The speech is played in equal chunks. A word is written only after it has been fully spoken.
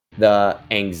the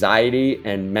anxiety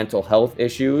and mental health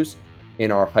issues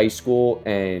in our high school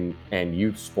and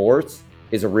youth sports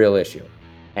is a real issue.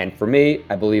 And for me,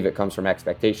 I believe it comes from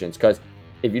expectations, because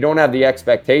if you don't have the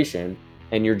expectation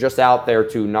and you're just out there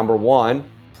to, number one,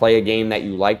 play a game that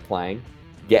you like playing,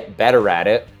 get better at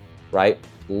it, right?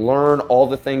 Learn all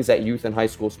the things that youth and high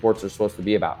school sports are supposed to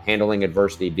be about: handling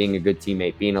adversity, being a good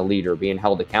teammate, being a leader, being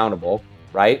held accountable,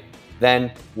 right?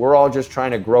 Then we're all just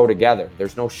trying to grow together.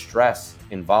 There's no stress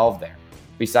involved there,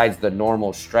 besides the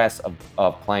normal stress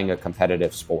of playing a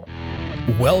competitive sport.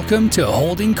 Welcome to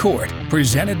Holding Court,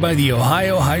 presented by the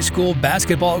Ohio High School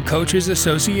Basketball Coaches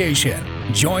Association.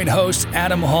 Join hosts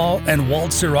Adam Hall and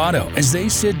Walt Serrato as they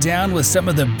sit down with some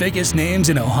of the biggest names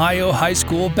in Ohio high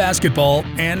school basketball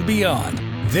and beyond.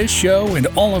 This show and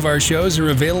all of our shows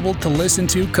are available to listen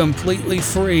to completely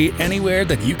free anywhere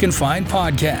that you can find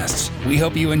podcasts. We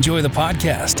hope you enjoy the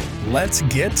podcast. Let's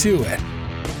get to it.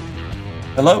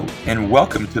 Hello, and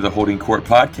welcome to the Holding Court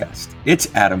podcast.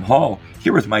 It's Adam Hall,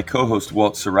 here with my co-host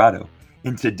Walt Serrato.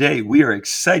 And today we are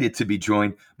excited to be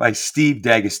joined by Steve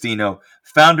Dagostino,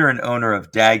 founder and owner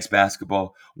of Dags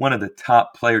Basketball, one of the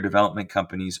top player development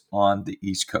companies on the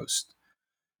East Coast.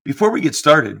 Before we get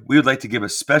started, we would like to give a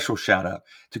special shout out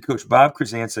to Coach Bob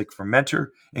Krasancic from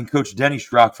Mentor and Coach Denny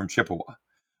Schrock from Chippewa.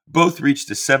 Both reached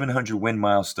the 700 win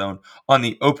milestone on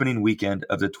the opening weekend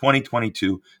of the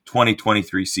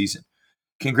 2022-2023 season.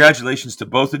 Congratulations to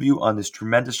both of you on this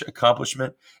tremendous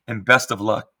accomplishment, and best of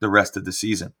luck the rest of the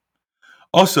season.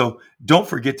 Also, don't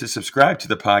forget to subscribe to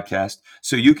the podcast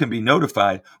so you can be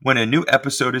notified when a new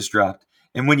episode is dropped.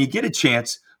 And when you get a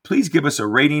chance, please give us a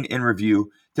rating and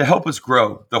review to help us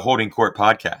grow the Holding Court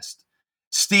podcast.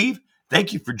 Steve,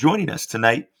 thank you for joining us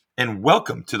tonight, and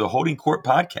welcome to the Holding Court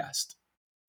podcast.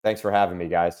 Thanks for having me,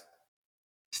 guys.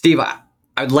 Steve,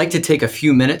 I'd like to take a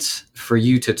few minutes for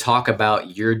you to talk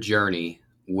about your journey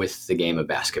with the game of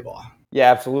basketball.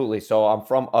 Yeah, absolutely. So I'm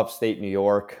from upstate New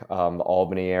York, the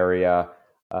Albany area.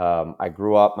 I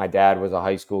grew up, my dad was a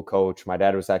high school coach. My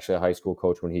dad was actually a high school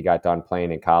coach when he got done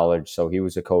playing in college. So he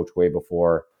was a coach way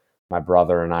before my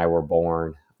brother and I were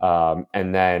born.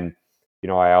 And then,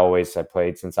 I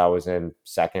played since I was in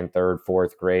second, third,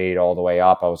 fourth grade, all the way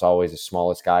up. I was always the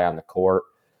smallest guy on the court.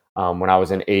 When I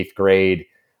was in eighth grade,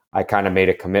 I kind of made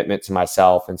a commitment to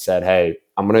myself and said, hey,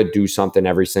 I'm going to do something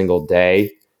every single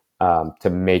day to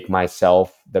make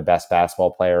myself the best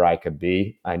basketball player I could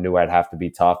be. I knew I'd have to be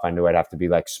tough. I knew I'd have to be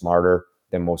smarter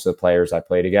than most of the players I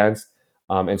played against.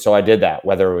 And so I did that,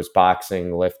 whether it was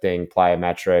boxing, lifting,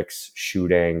 plyometrics,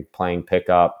 shooting, playing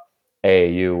pickup,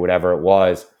 AAU, whatever it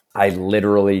was. I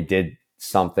literally did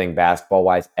something basketball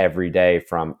wise every day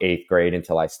from eighth grade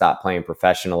until I stopped playing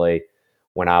professionally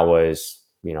when I was,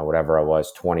 whatever I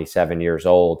was, 27 years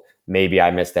old. Maybe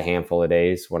I missed a handful of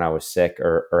days when I was sick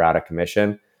or out of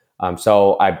commission.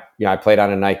 So I played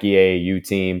on a Nike AAU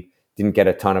team, didn't get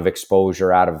a ton of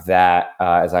exposure out of that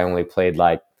as I only played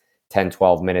 10,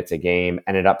 12 minutes a game.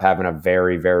 Ended up having a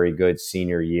very, very good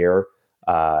senior year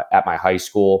at my high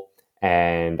school.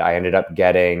 And I ended up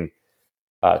getting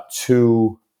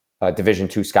two Division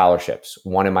II scholarships,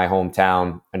 one in my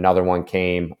hometown. Another one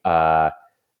came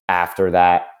after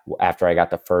that. After I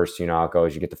got the first, how it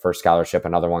goes, you get the first scholarship,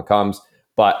 another one comes.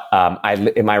 But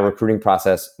in my recruiting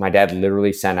process, my dad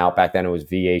literally sent out, back then it was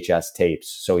VHS tapes.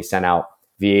 So he sent out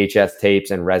VHS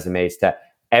tapes and resumes to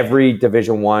every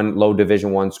low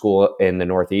Division I school in the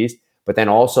Northeast, but then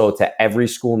also to every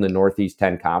school in the Northeast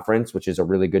 10 conference, which is a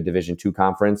really good Division II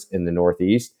conference in the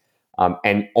Northeast.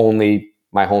 And only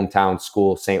my hometown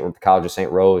school, College of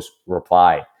St. Rose,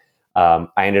 replied. I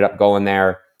ended up going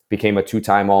there, became a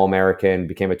two-time All-American,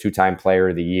 became a two-time Player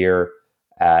of the Year,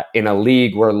 in a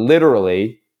league where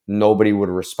literally nobody would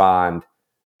respond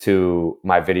to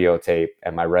my videotape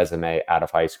and my resume out of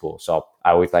high school. So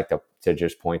I always like to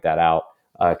just point that out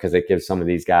because it gives some of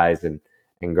these guys and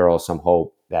girls some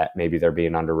hope that maybe they're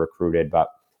being under-recruited, but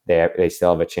they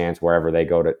still have a chance wherever they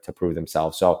go to prove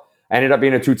themselves. So I ended up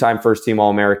being a two-time first-team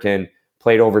All-American,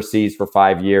 played overseas for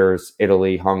 5 years,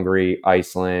 Italy, Hungary,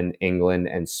 Iceland, England,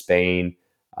 and Spain.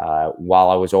 While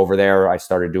I was over there, I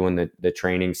started doing the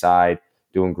training side,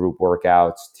 doing group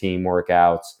workouts, team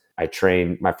workouts. I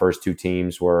trained, my first two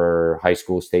teams were high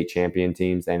school state champion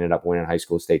teams. They ended up winning high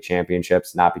school state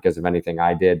championships, not because of anything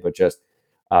I did, but just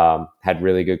had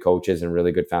really good coaches and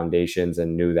really good foundations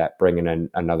and knew that bringing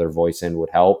another voice in would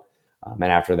help. And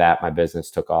after that, my business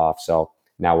took off. So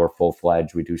now we're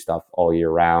full-fledged. We do stuff all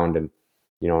year round and,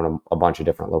 in a bunch of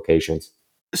different locations.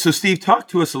 So Steve, talk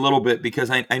to us a little bit, because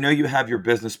I know you have your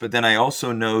business, but then I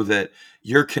also know that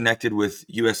you're connected with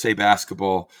USA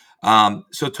Basketball.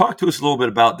 So talk to us a little bit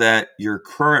about that, your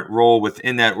current role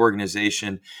within that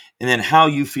organization, and then how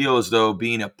you feel as though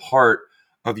being a part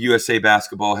of USA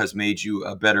Basketball has made you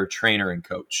a better trainer and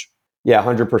coach. Yeah,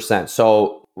 100%.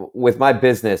 So with my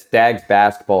business, Dags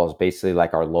Basketball is basically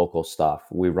like our local stuff.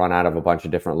 We run out of a bunch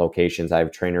of different locations. I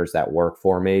have trainers that work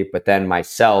for me, but then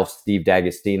myself, Steve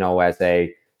Dagostino, as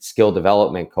a skill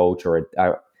development coach,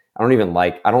 I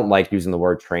don't like using the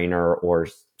word trainer or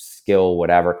skill,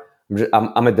 whatever.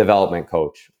 I'm a development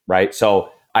coach, right?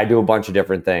 So I do a bunch of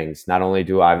different things. Not only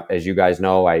do I, as you guys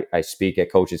know, I speak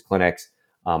at coaches clinics.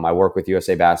 I work with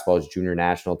USA Basketball's junior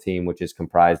national team, which is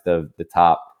comprised of the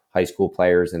top high school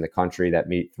players in the country that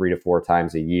meet 3 to 4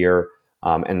 times a year.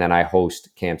 And then I host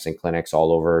camps and clinics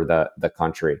all over the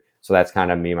country. So that's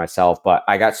kind of me, myself. But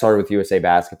I got started with USA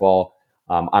Basketball.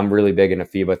 I'm really big into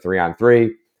FIBA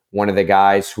 3-on-3. One of the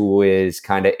guys who is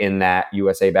kind of in that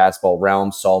USA Basketball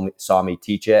realm saw me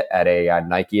teach it at a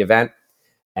Nike event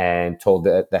and told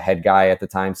the head guy at the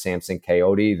time, Samson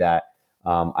Coyote, that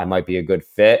I might be a good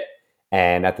fit.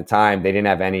 And at the time, they didn't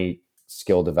have any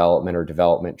skill development or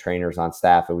development trainers on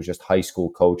staff. It was just high school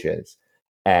coaches.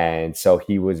 And so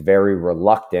he was very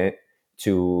reluctant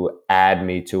to add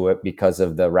me to it because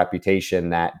of the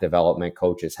reputation that development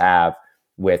coaches have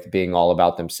with being all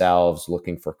about themselves,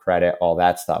 looking for credit, all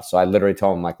that stuff. So I literally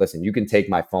told him, like, listen, you can take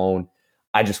my phone.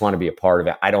 I just want to be a part of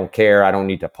it. I don't care. I don't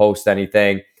need to post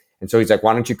anything. And so he's like,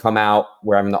 why don't you come out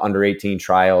where I'm in the under 18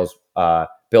 trials?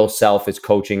 Bill Self is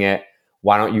coaching it.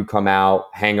 Why don't you come out,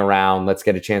 hang around? Let's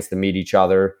get a chance to meet each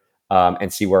other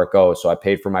and see where it goes. So I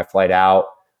paid for my flight out.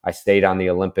 I stayed on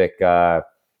the Olympic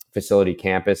facility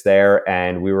campus there,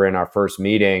 and we were in our first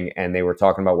meeting, and they were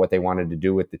talking about what they wanted to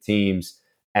do with the teams.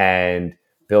 And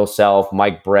Bill Self,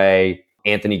 Mike Bray,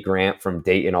 Anthony Grant from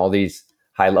Dayton, all these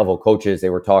high-level coaches, they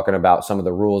were talking about some of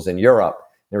the rules in Europe.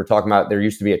 They were talking about there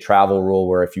used to be a travel rule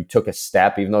where if you took a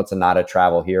step, even though it's not a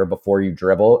travel here, before you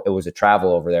dribble, it was a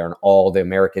travel over there. And all the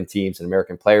American teams and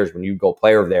American players, when you go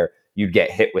play over there, you'd get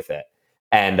hit with it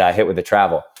and hit with the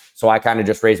travel. So I kind of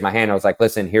just raised my hand. I was like,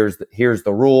 listen, here's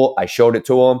the rule. I showed it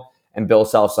to him. And Bill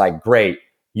Self's like, great.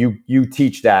 You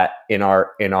teach that in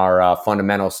our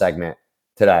fundamental segment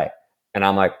today. And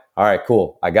I'm like, all right,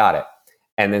 cool. I got it.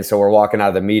 And then so we're walking out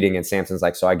of the meeting and Samson's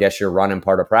like, so I guess you're running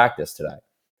part of practice today.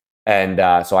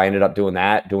 And so I ended up doing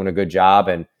that, doing a good job,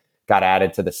 and got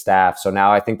added to the staff. So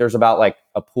now I think there's about like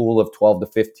a pool of 12 to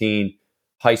 15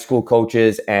 high school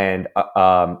coaches. And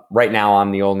right now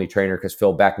I'm the only trainer because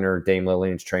Phil Beckner, Dame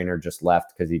Lillian's trainer, just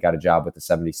left because he got a job with the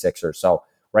 76ers. So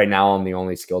right now I'm the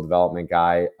only skill development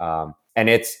guy. And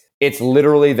it's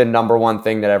literally the number one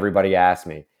thing that everybody asks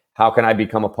me. How can I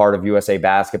become a part of USA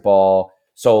Basketball?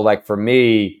 So like for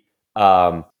me,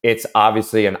 it's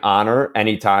obviously an honor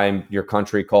anytime your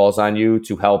country calls on you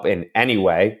to help in any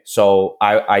way. So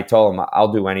I told them,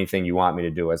 I'll do anything you want me to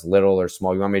do, as little or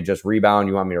small. You want me to just rebound?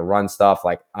 You want me to run stuff?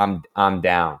 Like I'm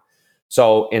down.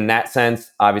 So in that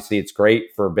sense, obviously it's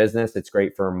great for business. It's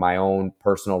great for my own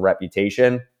personal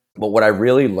reputation. But what I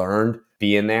really learned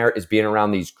being there is being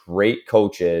around these great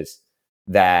coaches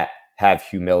that have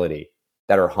humility,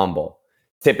 that are humble.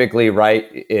 Typically, right,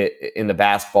 in the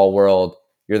basketball world,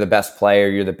 you're the best player,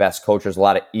 you're the best coach. There's a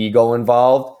lot of ego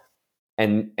involved.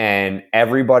 And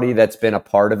everybody that's been a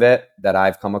part of it that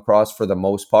I've come across, for the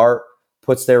most part,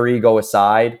 puts their ego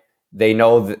aside. They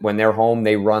know that when they're home,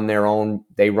 they run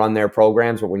their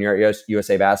programs. But when you're at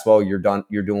USA Basketball, you're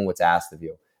doing what's asked of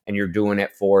you. And you're doing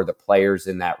it for the players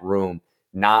in that room,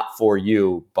 not for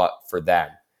you, but for them.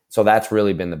 So that's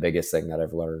really been the biggest thing that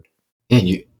I've learned.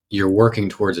 And you're working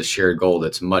towards a shared goal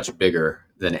that's much bigger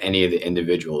than any of the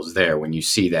individuals there when you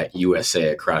see that USA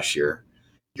across your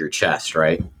chest,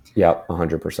 right? Yep,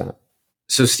 100%.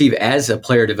 So, Steve, as a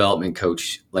player development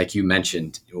coach, like you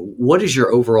mentioned, what is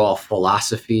your overall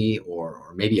philosophy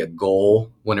or maybe a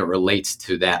goal when it relates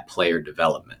to that player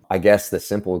development? I guess the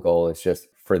simple goal is just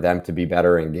for them to be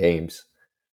better in games,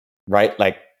 right?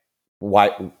 Like,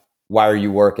 why are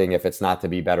you working if it's not to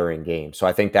be better in games? So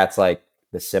I think that's like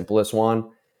the simplest one.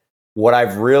 What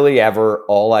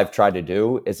all I've tried to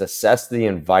do is assess the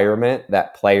environment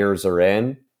that players are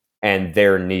in and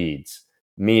their needs.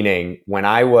 Meaning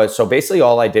so basically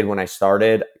all I did when I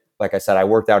started, like I said, I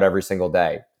worked out every single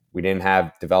day. We didn't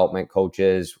have development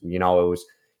coaches. It was,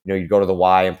 you'd go to the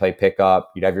Y and play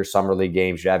pickup. You'd have your summer league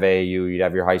games. You'd have AAU. You'd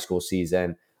have your high school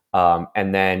season.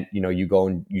 And then, you go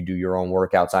and you do your own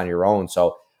workouts on your own.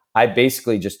 So I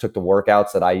basically just took the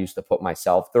workouts that I used to put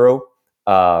myself through,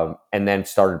 and then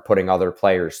started putting other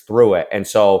players through it. And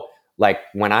so like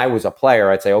when I was a player,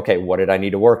 I'd say, okay, what did I need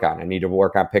to work on? I need to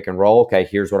work on pick and roll. Okay,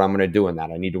 here's what I'm going to do in that.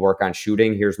 I need to work on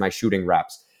shooting. Here's my shooting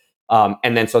reps.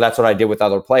 And then so that's what I did with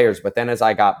other players. But then as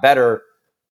I got better,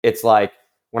 it's like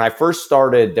when I first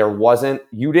started,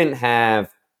 you didn't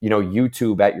have,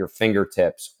 YouTube at your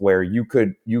fingertips where you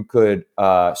could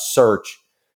search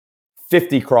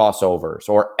 50 crossovers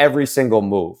or every single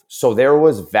move. So there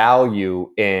was value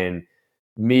in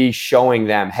me showing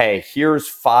them, hey, here's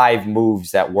 5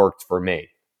 moves that worked for me,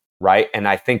 right? And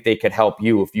I think they could help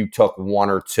you if you took 1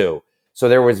 or 2. So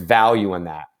there was value in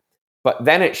that. But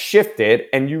then it shifted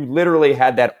and you literally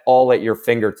had that all at your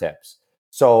fingertips.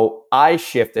 So I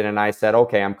shifted and I said,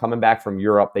 okay, I'm coming back from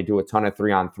Europe. They do a ton of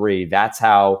 3-on-3. That's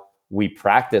how we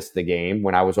practiced the game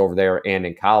when I was over there and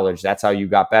in college. That's how you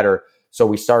got better. So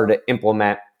we started to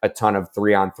implement a ton of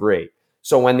 3-on-3.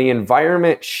 So when the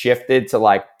environment shifted to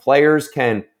like players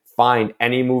can find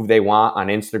any move they want on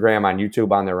Instagram, on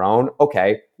YouTube on their own,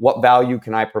 okay, what value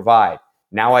can I provide?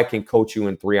 Now I can coach you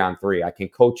in 3-on-3. I can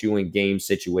coach you in game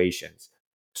situations.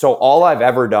 So all I've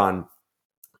ever done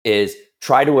is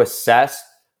try to assess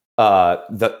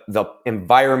the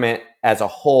environment as a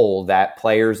whole that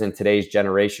players in today's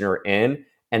generation are in,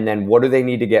 and then what do they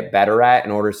need to get better at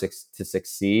in order to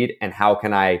succeed, and how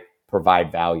can I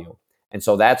provide value? And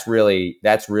so that's really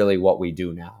what we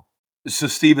do now. So,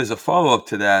 Steve, as a follow up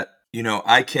to that,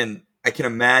 I can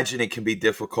imagine it can be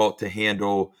difficult to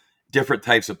handle different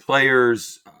types of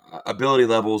players, ability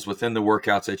levels within the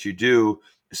workouts that you do,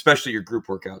 especially your group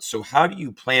workouts. So, how do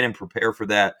you plan and prepare for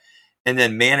that, and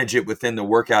then manage it within the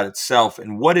workout itself?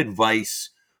 And what advice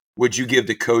would you give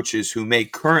to coaches who may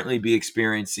currently be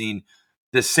experiencing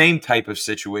the same type of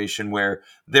situation where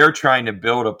they're trying to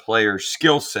build a player's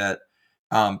skill set,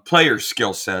 players'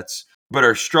 skill sets, but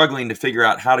are struggling to figure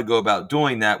out how to go about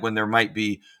doing that when there might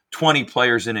be 20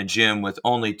 players in a gym with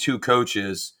only 2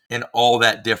 coaches and all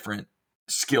that different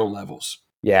skill levels?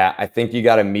 Yeah, I think you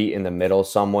got to meet in the middle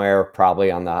somewhere,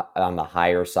 probably on the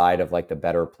higher side of like the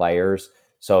better players.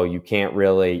 So you can't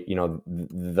really,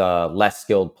 the less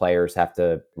skilled players have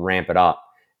to ramp it up,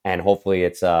 and hopefully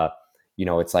it's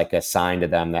like a sign to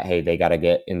them that hey, they got to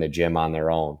get in the gym on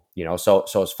their own. So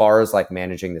as far as like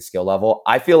managing the skill level,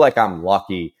 I feel like I'm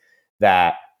lucky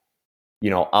that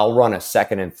I'll run a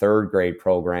second and third grade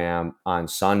program on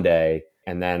Sunday,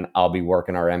 and then I'll be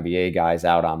working our NBA guys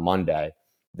out on Monday.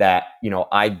 That,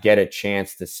 I get a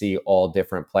chance to see all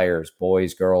different players,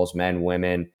 boys, girls, men,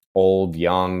 women, old,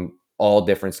 young, all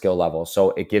different skill levels. So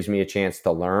it gives me a chance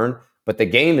to learn, but the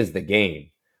game is the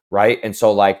game, right? And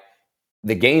so like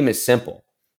the game is simple.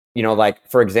 Like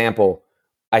for example,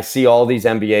 I see all these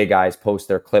NBA guys post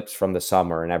their clips from the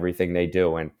summer and everything they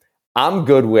do. And I'm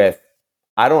good with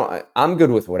I'm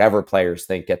good with whatever players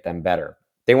think get them better.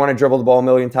 They want to dribble the ball a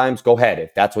million times, go ahead.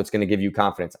 If that's what's going to give you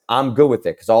confidence, I'm good with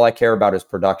it because all I care about is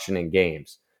production in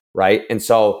games, right? And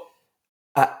so,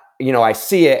 I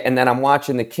see it, and then I'm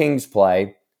watching the Kings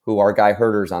play, who our guy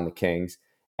Herter's on the Kings,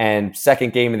 and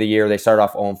second game of the year, they start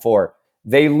off 0-4.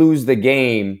 They lose the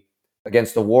game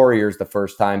against the Warriors the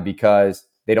first time because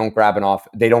they don't grab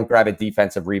a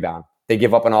defensive rebound. They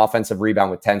give up an offensive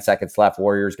rebound with 10 seconds left.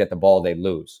 Warriors get the ball, they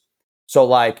lose. So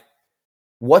like,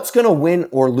 what's going to win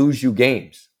or lose you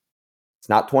games? It's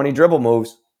not 20 dribble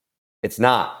moves. It's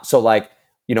not. So like,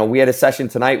 we had a session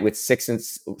tonight with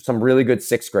some really good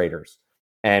 6th graders.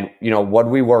 And, what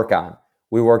did we work on?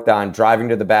 We worked on driving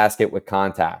to the basket with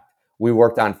contact. We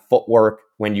worked on footwork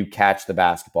when you catch the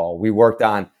basketball. We worked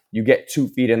on you get 2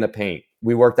 feet in the paint.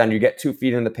 We worked on you get 2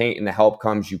 feet in the paint and the help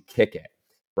comes, you kick it.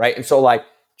 Right. And so like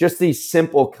just these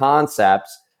simple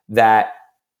concepts that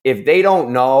if they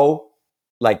don't know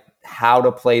like how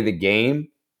to play the game,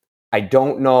 I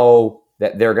don't know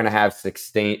that they're going to have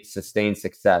sustained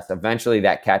success. Eventually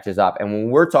that catches up. And when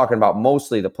we're talking about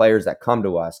mostly the players that come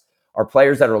to us are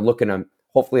players that are looking to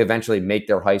hopefully eventually make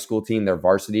their high school team, their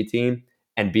varsity team,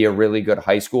 and be a really good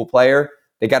high school player.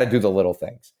 They got to do the little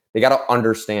things. They got to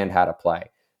understand how to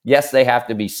play. Yes, they have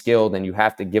to be skilled and you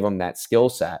have to give them that skill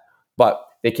set, but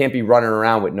they can't be running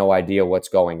around with no idea what's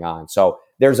going on. So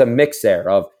there's a mix there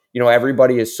of,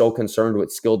 everybody is so concerned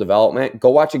with skill development. Go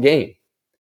watch a game.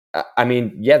 I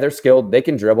mean, yeah, they're skilled. They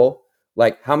can dribble.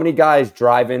 Like how many guys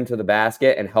drive into the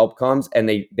basket and help comes and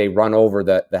they run over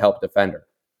the help defender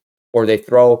or they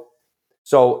throw.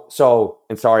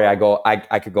 And sorry,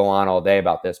 I could go on all day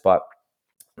about this, but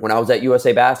when I was at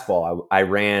USA Basketball, I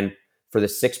ran for the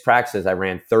 6 practices, I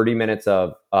ran 30 minutes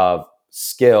of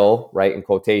skill, right, in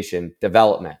quotation,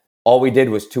 development. All we did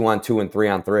was 2-on-2 and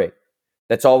 3-on-3.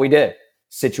 That's all we did.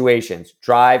 Situations,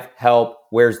 drive, help,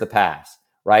 where's the pass,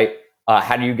 right?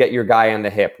 How do you get your guy on the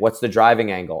hip? What's the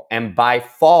driving angle? And by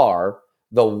far,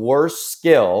 the worst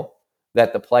skill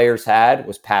that the players had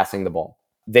was passing the ball.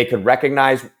 They could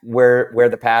recognize where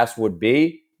the pass would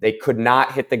be, They could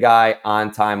not hit the guy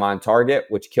on time, on target,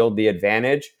 which killed the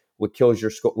advantage, which kills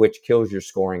your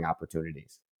scoring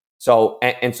opportunities. So,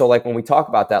 and so like when we talk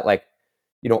about that, like,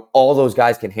 all those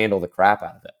guys can handle the crap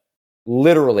out of it,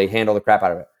 literally handle the crap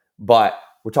out of it. But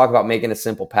we're talking about making a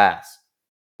simple pass.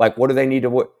 Like, what do they need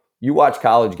to? You watch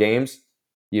college games,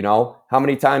 how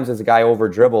many times does a guy over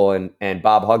dribble and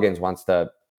Bob Huggins wants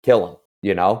to kill him?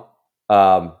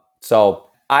 So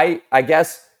I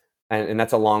guess, and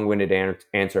that's a long-winded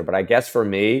answer, but I guess for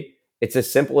me, it's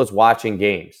as simple as watching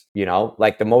games.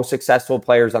 Like the most successful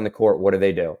players on the court, what do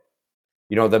they do?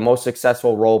 The most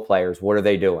successful role players, what are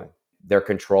they doing? They're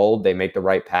controlled. They make the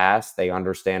right pass. They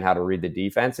understand how to read the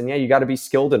defense. And yeah, you got to be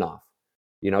skilled enough.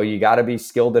 You got to be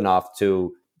skilled enough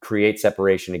to create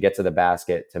separation, to get to the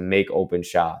basket, to make open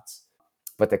shots.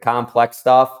 But the complex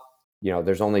stuff,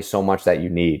 there's only so much that you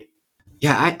need.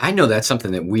 Yeah, I know that's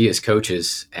something that we as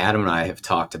coaches, Adam and I, have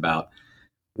talked about.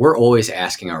 We're always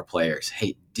asking our players,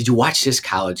 hey, did you watch this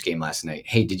college game last night?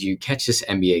 Hey, did you catch this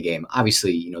NBA game?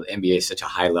 Obviously, the NBA is such a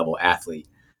high level athlete,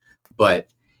 but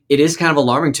it is kind of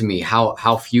alarming to me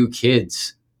how few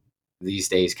kids these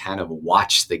days kind of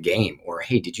watch the game. Or,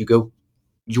 hey, do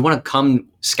you want to come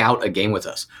scout a game with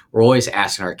us? We're always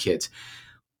asking our kids,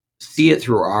 see it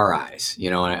through our eyes,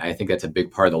 and I think that's a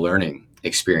big part of the learning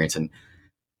experience. And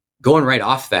going right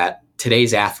off that,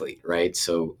 today's athlete, right?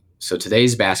 So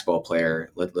today's basketball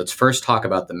player, let's first talk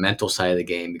about the mental side of the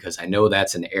game, because I know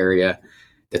that's an area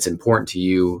that's important to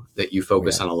you, that you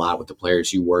focus on a lot with the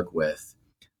players you work with.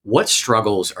 What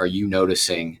struggles are you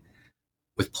noticing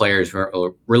with players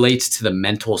relates to the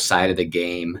mental side of the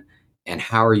game, and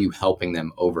how are you helping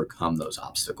them overcome those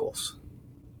obstacles?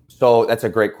 So that's a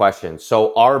great question.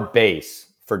 So our base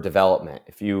for development,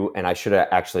 and I should have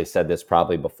actually said this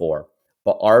probably before,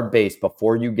 but our base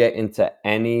before you get into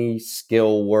any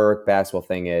skill work, basketball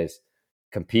thing, is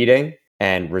competing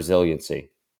and resiliency.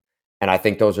 And I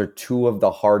think those are two of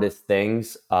the hardest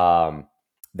things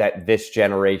that this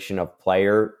generation of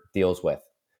player deals with.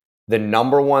 The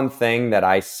number one thing that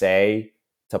I say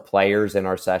to players in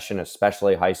our session,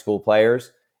 especially high school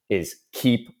players, is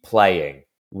keep playing.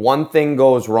 One thing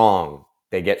goes wrong,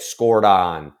 they get scored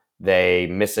on, they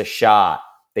miss a shot,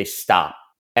 they stop.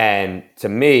 And to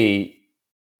me,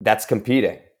 that's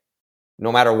competing.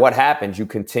 No matter what happens, you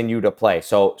continue to play.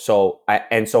 So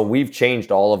we've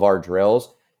changed all of our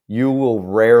drills. You will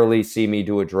rarely see me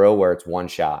do a drill where it's one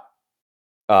shot.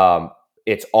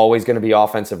 It's always going to be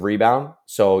offensive rebound.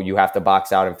 So you have to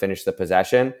box out and finish the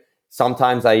possession.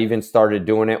 Sometimes I even started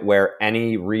doing it where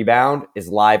any rebound is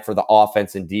live for the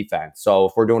offense and defense. So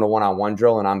if we're doing a one-on-one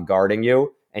drill and I'm guarding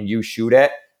you and you shoot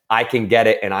it, I can get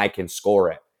it and I can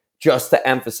score it. Just to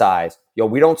emphasize,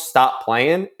 we don't stop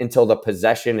playing until the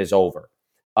possession is over.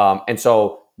 And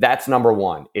so that's number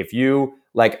one. If you,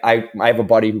 like, I have a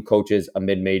buddy who coaches a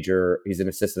mid-major. He's an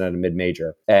assistant at a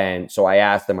mid-major. And so I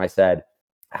asked him, I said,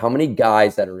 how many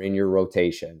guys that are in your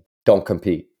rotation don't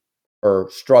compete or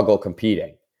struggle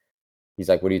competing? He's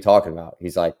like, what are you talking about?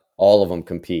 He's like, all of them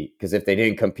compete, because if they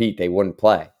didn't compete, they wouldn't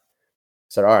play. I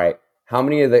said, all right, how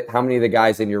many of the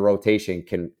guys in your rotation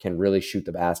can really shoot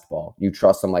the basketball? You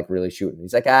trust them, like, really shooting?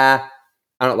 He's like, I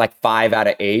don't, like 5 out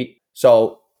of 8.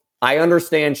 So I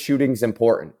understand shooting's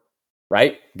important,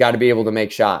 right? Got to be able to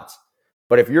make shots.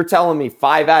 But if you're telling me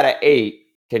 5 out of 8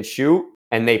 can shoot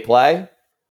and they play,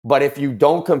 but if you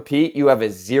don't compete, you have a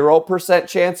 0%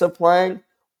 chance of playing,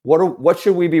 what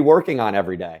should we be working on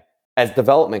every day as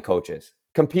development coaches?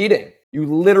 Competing. You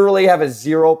literally have a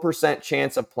 0%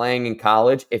 chance of playing in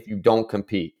college if you don't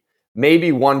compete. Maybe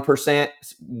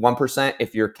 1%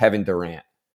 if you're Kevin Durant,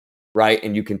 right?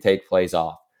 And you can take plays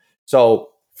off. So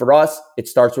for us, it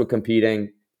starts with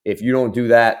competing. If you don't do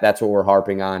that, that's what we're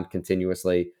harping on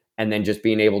continuously. And then just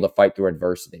being able to fight through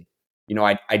adversity.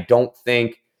 I don't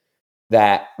think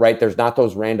that, right, there's not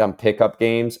those random pickup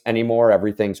games anymore.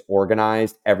 Everything's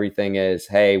organized. Everything is,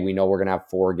 hey, we know we're going to have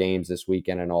 4 games this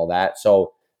weekend and all that.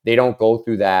 So they don't go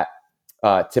through that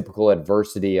typical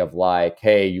adversity of like,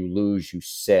 hey, you lose, you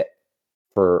sit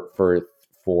for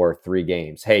 3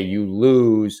 games. Hey, you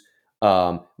lose.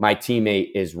 My teammate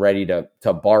is ready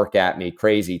to bark at me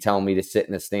crazy, telling me to sit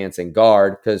in the stance and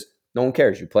guard, because no one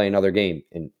cares. You play another game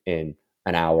in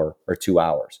an hour or 2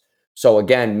 hours. So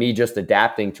again, me just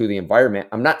adapting to the environment.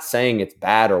 I'm not saying it's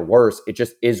bad or worse. It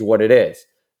just is what it is.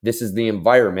 This is the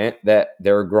environment that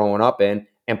they're growing up in.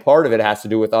 And part of it has to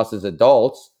do with us as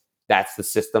adults. That's the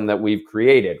system that we've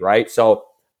created, right? So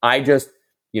I just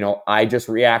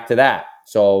react to that.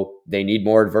 So they need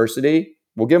more adversity.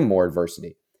 We'll give them more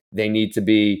adversity. They need to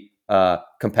be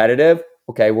competitive.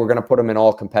 Okay, we're going to put them in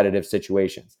all competitive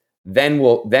situations. Then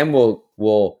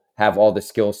we'll have all the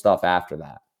skill stuff after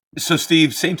that. So,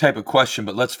 Steve, same type of question,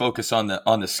 but let's focus on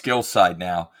the skill side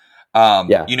now.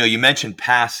 Yeah. You mentioned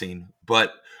passing,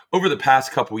 but over the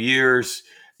past couple years,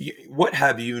 what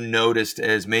have you noticed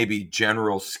as maybe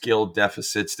general skill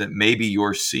deficits that maybe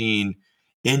you're seeing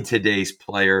in today's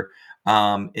player?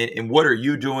 And what are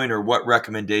you doing, or what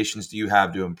recommendations do you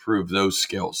have to improve those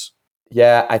skills?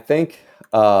 Yeah, I think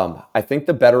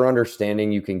the better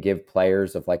understanding you can give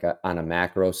players of like on a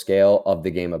macro scale of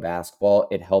the game of basketball,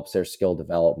 it helps their skill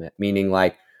development. Meaning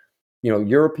like,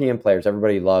 European players,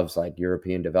 everybody loves like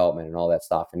European development and all that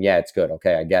stuff. And yeah, it's good.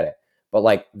 Okay, I get it. But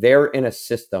like they're in a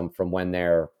system from when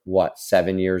they're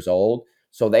 7 years old.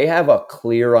 So they have a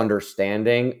clear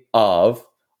understanding of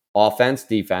offense,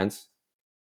 defense,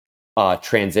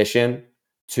 transition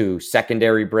to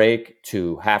secondary break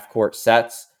to half court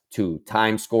sets to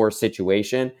time score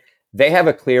situation. They have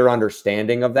a clear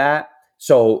understanding of that.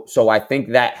 So I think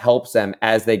that helps them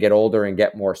as they get older and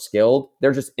get more skilled.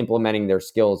 They're just implementing their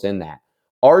skills in that.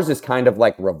 Ours is kind of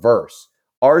like reverse.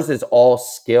 Ours is all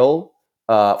skill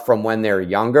from when they're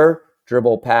younger,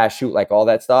 dribble, pass, shoot, like all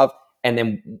that stuff. And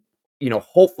then,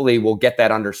 hopefully we'll get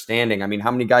that understanding. I mean,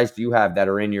 how many guys do you have that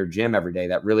are in your gym every day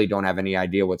that really don't have any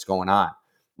idea what's going on?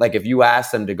 Like if you ask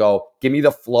them to go, give me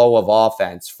the flow of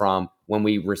offense from when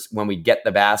we get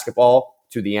the basketball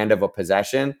to the end of a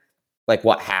possession, like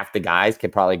what half the guys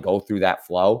can probably go through that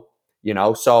flow,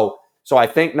 So I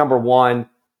think number one,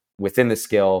 within the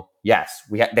skill, yes,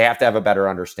 they have to have a better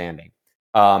understanding.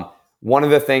 One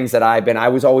of the things that I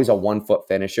was always a 1 foot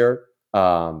finisher.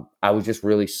 I was just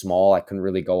really small. I couldn't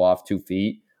really go off 2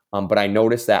 feet. But I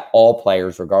noticed that all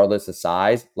players, regardless of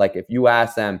size, like if you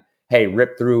ask them, hey,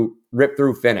 rip through,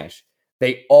 finish,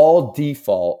 they all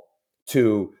default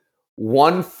to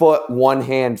 1 foot, one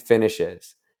hand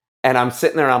finishes. And I'm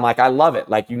sitting there and I'm like, I love it.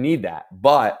 Like you need that.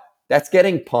 But that's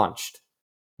getting punched.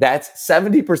 That's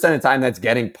 70% of the time that's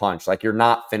getting punched. Like you're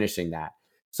not finishing that.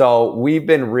 So we've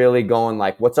been really going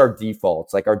like, what's our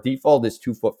defaults? Like our default is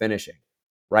 2 foot finishing,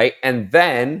 right? And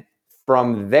then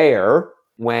from there,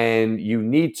 when you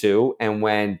need to, and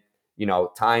when,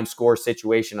 time score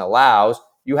situation allows,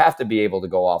 you have to be able to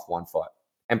go off 1 foot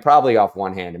and probably off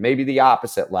one hand and maybe the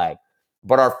opposite leg.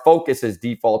 But our focus is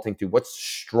defaulting to what's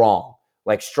strong.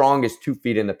 Like strong is 2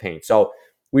 feet in the paint. So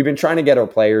we've been trying to get our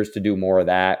players to do more of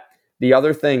that. The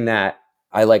other thing that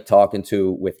I like talking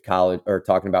about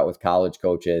with college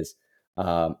coaches,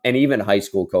 and even high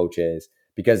school coaches,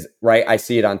 because right, I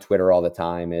see it on Twitter all the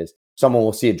time, is someone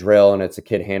will see a drill and it's a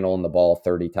kid handling the ball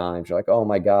 30 times. You're like, oh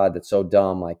my God, that's so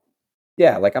dumb. Like,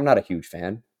 yeah, like I'm not a huge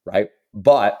fan, right?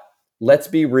 But let's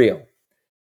be real.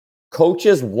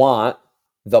 Coaches want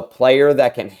the player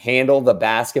that can handle the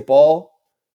basketball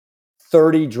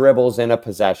 30 dribbles in a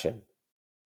possession.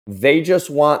 They just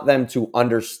want them to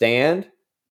understand,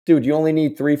 dude, you only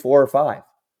need 3, 4, or 5.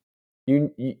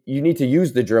 You need to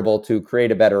use the dribble to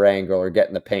create a better angle or get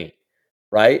in the paint,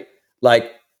 right?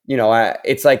 Like,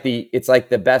 it's like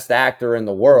the best actor in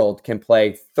the world can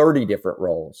play 30 different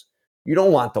roles. You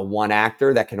don't want the one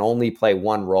actor that can only play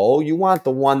one role. You want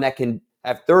the one that can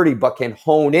have 30 but can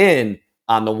hone in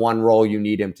on the one role you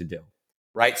need him to do,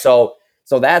 right? So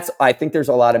I think there's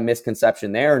a lot of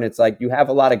misconception there, and it's like you have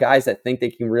a lot of guys that think they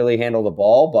can really handle the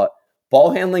ball, but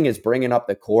ball handling is bringing up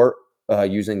the court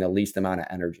using the least amount of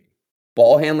energy.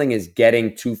 Ball handling is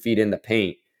getting 2 feet in the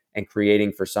paint and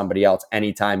creating for somebody else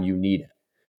anytime you need it,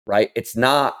 right? It's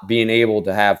not being able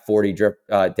to have 40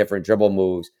 different dribble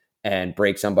moves and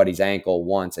break somebody's ankle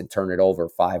once and turn it over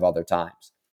 5 other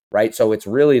times, right? So it's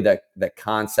really the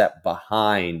concept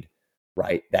behind,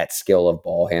 right, that skill of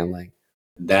ball handling.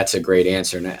 That's a great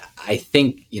answer. And I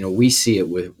think, we see it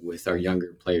with our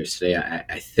younger players today.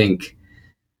 I think,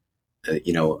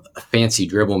 a fancy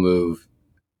dribble move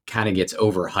kind of gets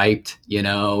overhyped.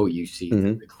 You see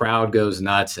the crowd goes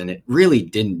nuts and it really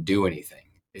didn't do anything.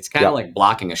 It's kind of like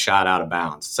blocking a shot out of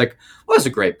bounds. It's like, well, it's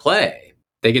a great play.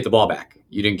 They get the ball back.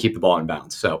 You didn't keep the ball in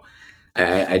bounds. So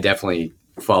I definitely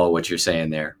follow what you're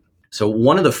saying there. So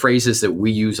one of the phrases that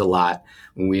we use a lot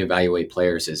when we evaluate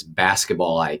players is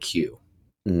basketball IQ.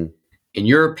 Mm-hmm. In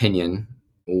your opinion,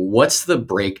 what's the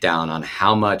breakdown on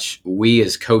how much we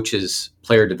as coaches,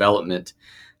 player development,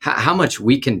 how much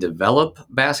we can develop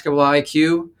basketball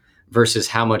IQ versus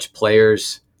how much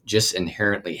players just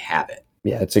inherently have it?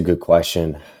 Yeah, that's a good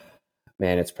question.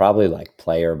 Man, it's probably like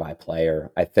player by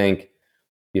player. I think,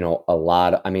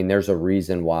 there's a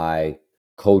reason why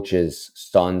coaches'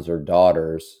 sons or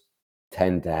daughters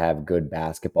tend to have good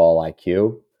basketball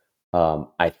IQ.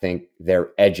 I think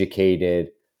they're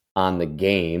educated on the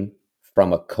game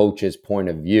from a coach's point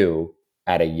of view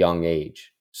at a young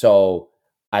age. So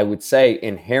I would say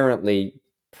inherently,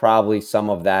 probably some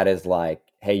of that is like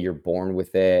hey, you're born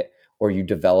with it, or you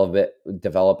develop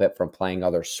it from playing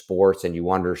other sports and you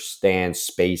understand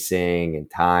spacing and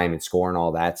time and score and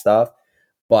all that stuff.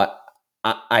 But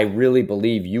I really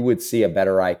believe you would see a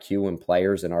better IQ in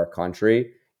players in our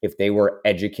country if they were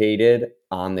educated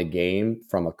on the game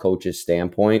from a coach's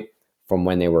standpoint from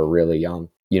when they were really young,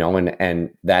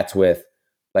 and that's with,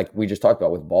 like we just talked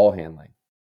about, with ball handling.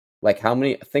 Like,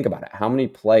 think about it, how many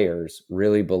players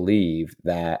really believe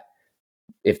that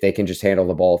if they can just handle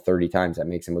the ball 30 times, that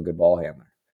makes him a good ball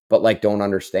handler? But like, don't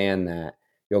understand that,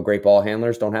 great ball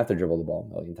handlers don't have to dribble the ball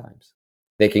a million times.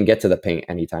 They can get to the paint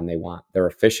anytime they want. They're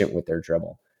efficient with their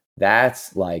dribble.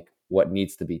 That's like what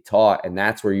needs to be taught. And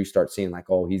that's where you start seeing like,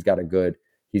 oh, he's got a good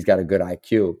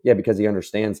IQ. Yeah, because he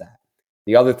understands that.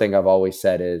 The other thing I've always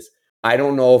said is, I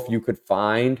don't know if you could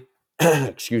find,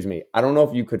 excuse me, I don't know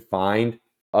if you could find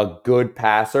a good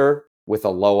passer with a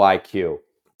low IQ.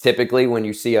 Typically, when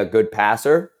you see a good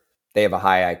passer, they have a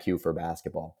high IQ for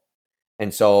basketball.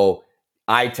 And so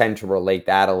I tend to relate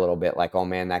that a little bit, like, oh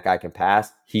man, that guy can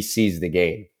pass. He sees the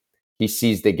game. He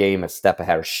sees the game a step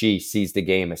ahead, or she sees the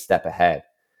game a step ahead,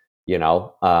 you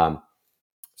know?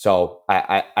 So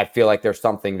I feel like there's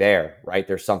something there, right?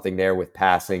 There's something there with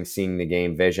passing, seeing the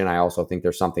game vision. I also think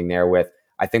there's something there with,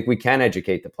 I think we can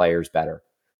educate the players better,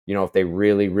 if they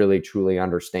really, really, truly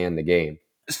understand the game.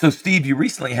 So, Steve, you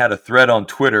recently had a thread on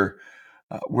Twitter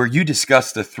where you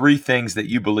discussed the three things that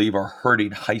you believe are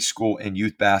hurting high school and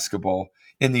youth basketball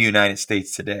in the United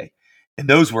States today. And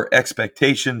those were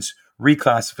expectations,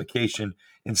 reclassification,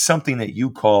 and something that you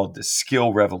called the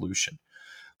skill revolution.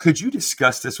 Could you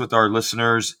discuss this with our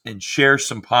listeners and share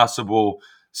some possible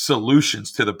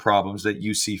solutions to the problems that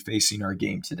you see facing our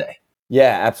game today?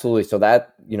 Yeah, absolutely. So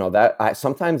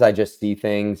sometimes I just see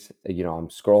things, I'm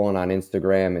scrolling on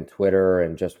Instagram and Twitter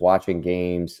and just watching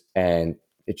games, and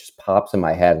it just pops in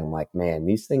my head. And I'm like, man,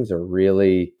 these things are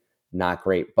really not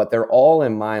great, but they're all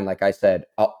in mind. Like I said,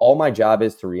 all my job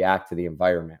is to react to the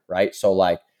environment, right? So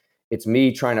like, it's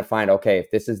me trying to find, okay,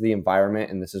 if this is the environment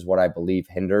and this is what I believe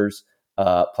hinders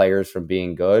players from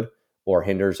being good or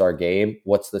hinders our game,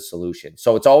 what's the solution?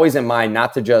 So it's always in mind,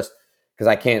 not to just, because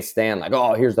I can't stand like,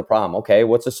 oh, here's the problem. Okay,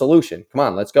 what's the solution? Come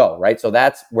on, let's go, right? So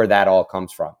that's where that all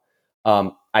comes from.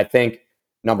 I think,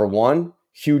 number one,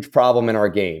 huge problem in our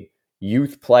game,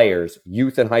 youth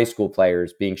and high school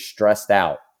players being stressed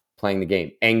out playing the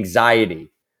game,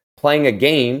 anxiety, playing a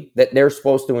game that they're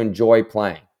supposed to enjoy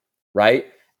playing, right?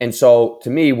 And so to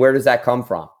me, where does that come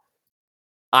from?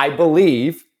 I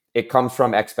believe it comes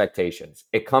from expectations.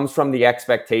 It comes from the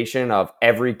expectation of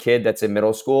every kid that's in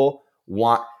middle school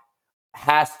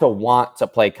has to want to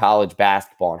play college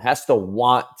basketball and has to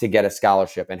want to get a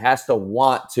scholarship and has to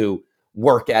want to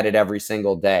work at it every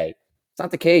single day. It's not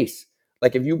the case.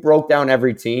 Like, if you broke down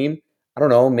every team, I don't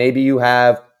know, maybe you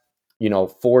have,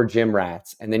 4 gym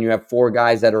rats, and then you have 4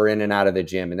 guys that are in and out of the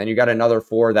gym. And then you got another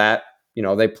 4 that,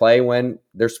 they play when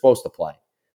they're supposed to play,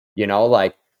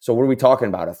 like, so what are we talking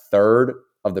about? A third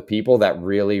of the people that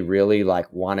really, really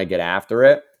like want to get after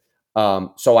it.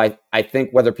 So I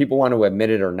think whether people want to admit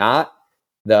it or not,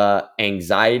 the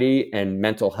anxiety and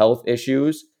mental health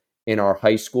issues in our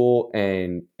high school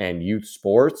and youth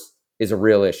sports is a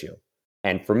real issue.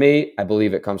 And for me, I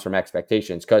believe it comes from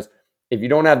expectations, because if you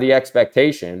don't have the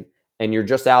expectation and you're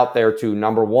just out there to,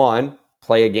 number one,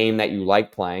 play a game that you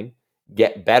like playing,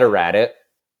 get better at it,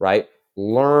 right?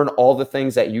 Learn all the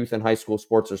things that youth and high school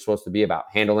sports are supposed to be about: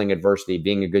 handling adversity,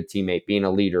 being a good teammate, being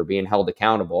a leader, being held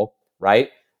accountable, right?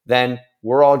 Then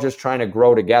we're all just trying to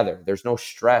grow together. There's no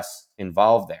stress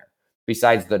involved there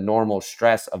besides the normal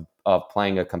stress of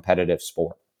playing a competitive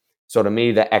sport. So to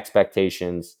me, the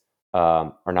expectations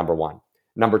are number one.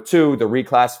 Number two, the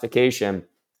reclassification.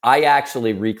 I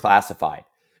actually reclassified.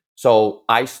 So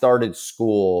I started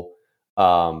school.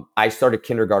 I started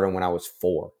kindergarten when I was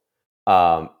 4.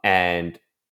 And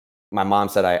my mom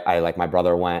said I like, my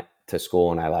brother went to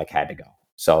school and I like had to go.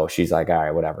 So she's like, all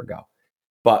right, whatever, go.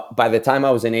 But by the time I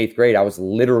was in 8th grade, I was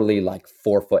literally like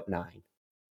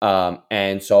 4'9".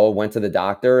 And so I went to the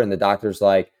doctor, and the doctor's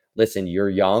like, listen, you're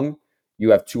young. You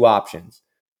have 2 options.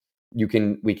 We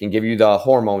can give you the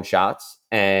hormone shots.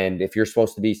 And if you're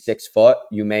supposed to be 6 foot,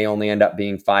 you may only end up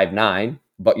being 5'9",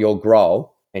 but you'll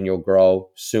grow, and you'll grow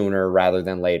sooner rather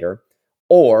than later.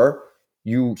 Or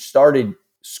you started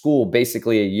school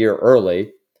basically a year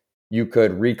early. You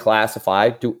could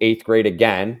reclassify, do 8th grade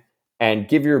again, and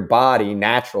give your body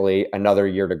naturally another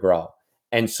year to grow.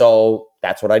 And so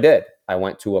that's what I did. I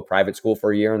went to a private school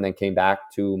for a year and then came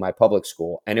back to my public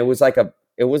school. And it was like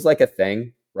a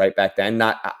thing right back then.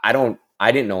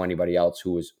 I didn't know anybody else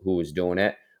who was doing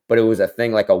it, but it was a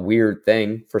thing, like a weird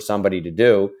thing for somebody to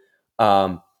do.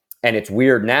 And it's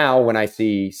weird now when I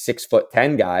see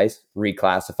 6'10" guys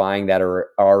reclassifying that are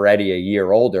already a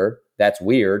year older. That's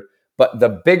weird. But the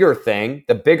bigger thing,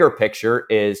 the bigger picture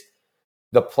is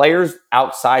the players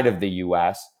outside of the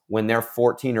US, when they're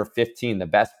 14 or 15, the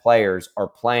best players are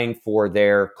playing for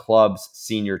their club's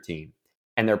senior team.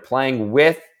 And they're playing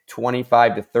with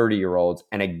 25 to 30-year-olds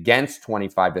and against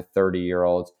 25 to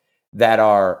 30-year-olds that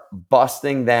are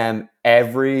busting them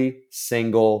every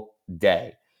single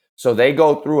day. So they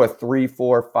go through a 3,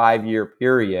 4, 5 year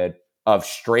period of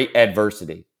straight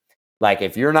adversity. Like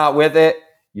if you're not with it,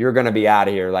 you're going to be out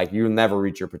of here. Like you'll never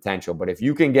reach your potential. But if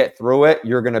you can get through it,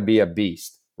 you're going to be a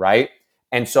beast, right?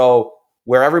 And so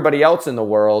where everybody else in the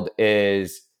world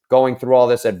is going through all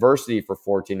this adversity for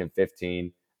 14 and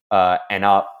 15 and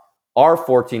up, our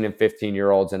 14 and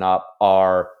 15-year-olds and up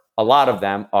are, a lot of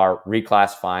them are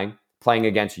reclassifying, playing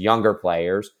against younger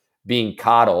players, being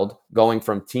coddled, going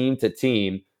from team to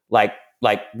team. Like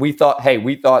we thought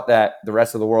that the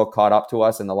rest of the world caught up to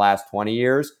us in the last 20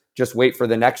 years. Just wait for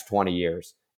the next 20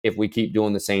 years if we keep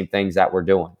doing the same things that we're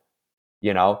doing,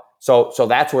 you know? So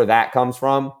that's where that comes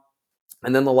from.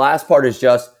 And then the last part is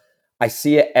just, I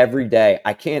see it every day.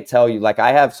 I can't tell you, like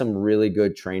I have some really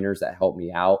good trainers that help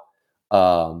me out.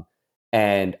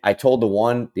 And I told the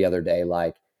one the other day,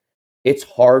 like, it's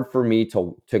hard for me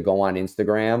to go on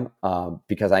Instagram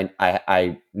because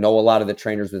I know a lot of the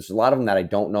trainers. There's a lot of them that I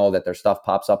don't know, that their stuff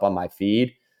pops up on my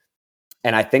feed.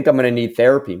 And I think I'm going to need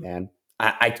therapy, man.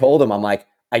 I told him, I'm like,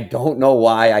 I don't know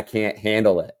why I can't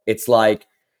handle it. It's like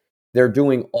they're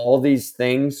doing all these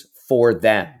things for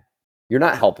them. You're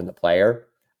not helping the player.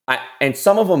 And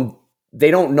some of them,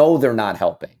 they don't know they're not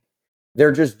helping.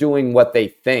 They're just doing what they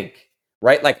think,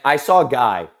 right? Like I saw a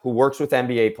guy who works with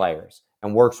NBA players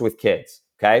and works with kids,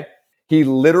 okay? He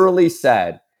literally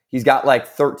said, he's got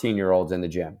like 13-year-olds in the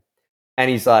gym. And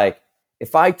he's like,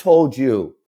 if I told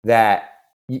you that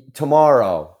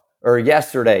tomorrow or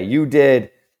yesterday you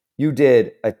did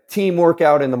a team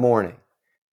workout in the morning,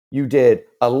 you did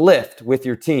a lift with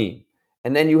your team,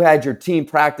 and then you had your team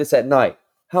practice at night,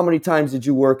 how many times did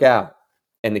you work out?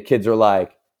 And the kids are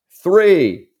like,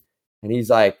 3. And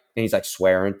he's like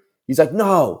swearing. He's like,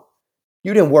 no,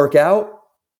 you didn't work out.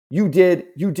 You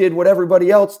did what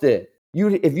everybody else did.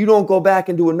 If you don't go back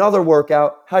and do another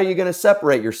workout, how are you going to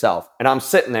separate yourself? And I'm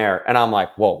sitting there and I'm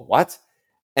like, whoa, what?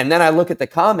 And then I look at the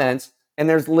comments and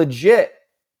there's legit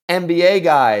NBA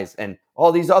guys and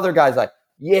all these other guys like,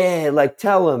 yeah, like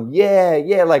tell them,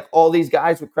 yeah, like all these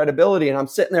guys with credibility. And I'm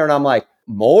sitting there and I'm like,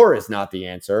 more is not the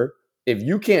answer. If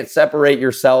you can't separate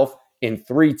yourself in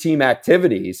 3 team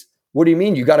activities, what do you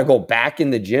mean? You got to go back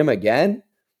in the gym again?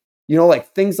 You know,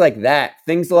 like things like that.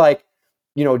 Things like,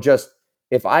 you know, just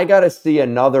if I got to see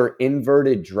another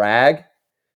inverted drag,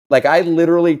 like I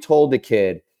literally told the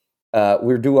kid,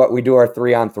 we do our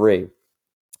 3-on-3.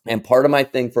 And part of my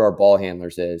thing for our ball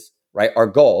handlers is, right, our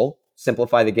goal,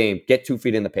 simplify the game, get 2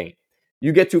 feet in the paint.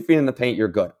 You get 2 feet in the paint, you're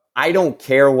good. I don't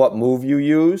care what move you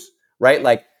use, right?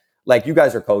 Like you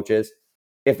guys are coaches.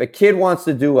 If a kid wants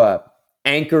to do a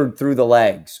anchored through the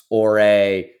legs or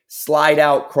a slide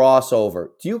out crossover,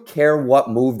 do you care what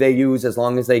move they use as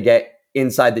long as they get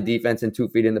inside the defense and 2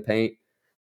 feet in the paint?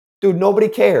 Dude, nobody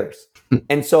cares.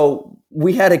 And so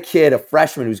we had a kid, a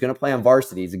freshman who's going to play on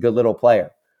varsity. He's a good little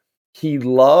player. He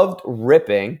loved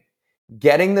ripping,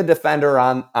 getting the defender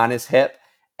on his hip,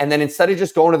 and then instead of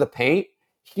just going to the paint,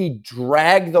 he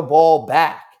dragged the ball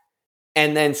back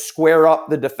and then square up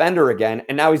the defender again.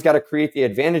 And now he's got to create the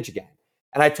advantage again.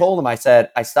 And I told him, I said,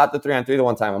 I stopped the 3-on-3 the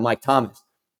one time. I'm like, Thomas,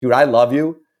 dude, I love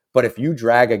you, but if you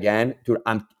drag again, dude,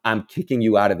 I'm kicking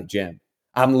you out of the gym.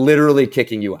 I'm literally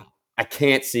kicking you out. I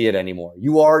can't see it anymore.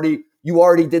 You already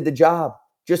did the job.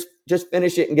 Just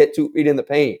finish it and get 2 feet in the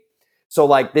paint. So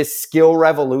like this skill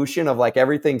revolution of like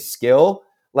everything's skill,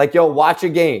 like, yo, watch a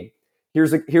game.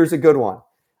 Here's a good one.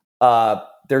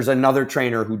 There's another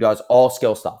trainer who does all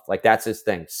skill stuff. Like that's his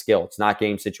thing, skill. It's not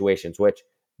game situations,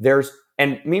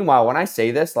 and meanwhile, when I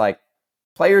say this, like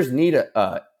players need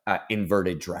a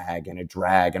inverted drag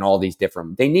and all these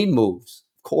different, they need moves,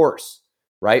 of course,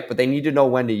 right? But they need to know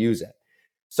when to use it.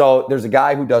 So there's a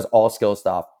guy who does all skill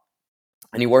stuff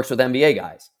and he works with NBA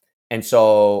guys. And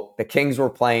so the Kings were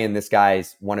playing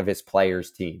one of his players'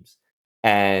 teams.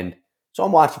 And so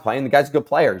I'm watching playing. The guy's a good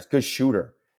player. He's a good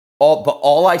shooter. But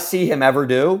all I see him ever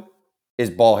do is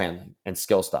ball handling and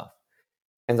skill stuff.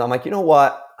 And I'm like, you know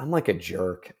what? I'm like a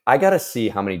jerk. I got to see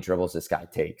how many dribbles this guy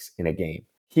takes in a game.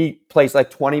 He plays like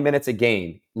 20 minutes a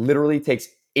game, literally takes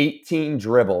 18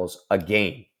 dribbles a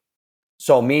game.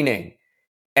 So meaning,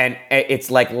 and it's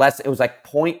like it was like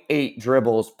 0.8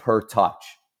 dribbles per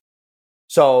touch.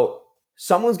 So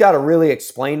someone's got to really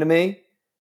explain to me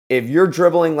if you're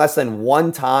dribbling less than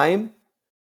one time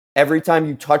every time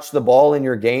you touch the ball in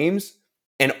your games,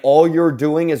 and all you're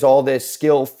doing is all this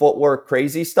skill, footwork,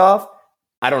 crazy stuff,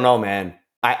 I don't know, man.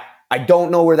 I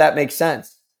don't know where that makes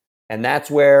sense. And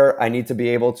that's where I need to be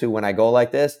able to, when I go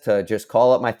like this, to just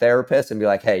call up my therapist and be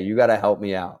like, hey, you got to help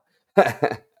me out.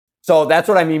 So that's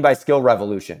what I mean by skill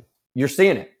revolution. You're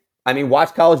seeing it. I mean,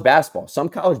 watch college basketball. Some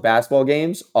college basketball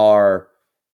games are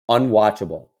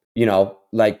unwatchable.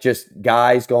 Like just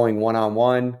guys going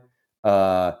one-on-one,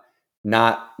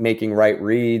 not making right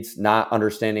reads, not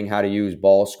understanding how to use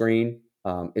ball screen.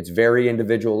 It's very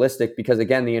individualistic because,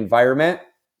 again, the environment,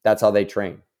 that's how they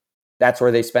train. That's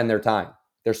where they spend their time.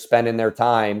 They're spending their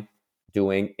time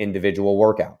doing individual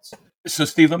workouts. So,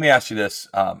 Steve, let me ask you this,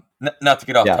 not to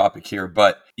get off topic here,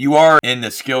 but you are in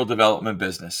the skill development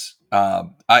business.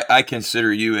 I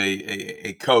consider you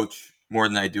a coach more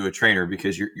than I do a trainer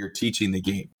because you're teaching the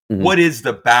game. Mm-hmm. What is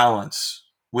the balance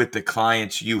with the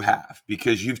clients you have?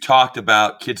 Because you've talked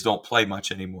about kids don't play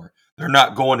much anymore. They're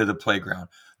not going to the playground.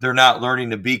 They're not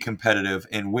learning to be competitive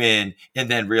and win, and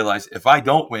then realize if I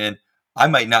don't win, I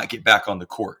might not get back on the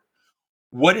court.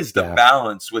 What is the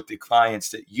balance with the clients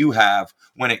that you have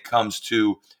when it comes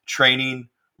to training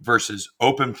versus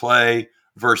open play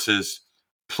versus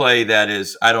play that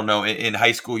is, I don't know, in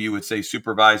high school you would say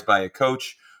supervised by a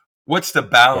coach? What's the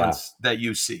balance that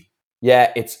you see?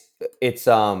 Yeah, it's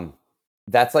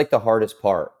that's like the hardest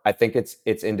part. I think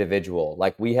it's individual.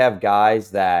 Like we have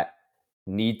guys that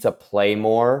need to play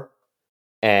more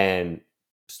and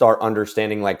start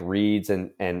understanding like reads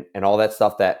and all that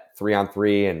stuff that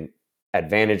 3-on-3 and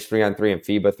advantage 3-on-3 and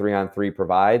FIBA 3-on-3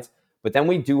 provides. But then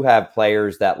we do have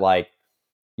players that like,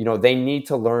 they need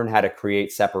to learn how to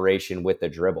create separation with the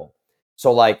dribble.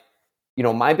 So like,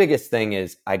 my biggest thing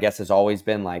is, I guess, has always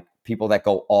been like people that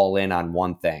go all in on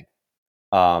one thing.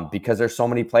 Because there's so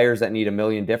many players that need a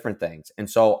million different things. And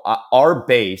so our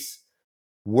base,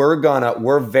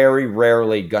 we're very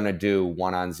rarely gonna do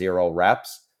 1-on-0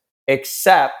 reps,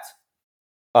 except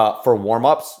for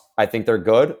warmups. I think they're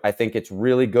good. I think it's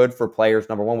really good for players,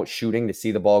 number one, with shooting, to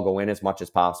see the ball go in as much as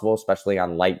possible, especially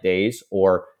on light days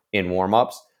or in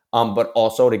warmups. But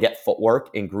also to get footwork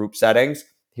in group settings.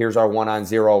 Here's our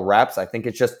 1-on-0 reps. I think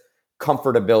it's just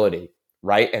comfortability,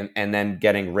 right? And then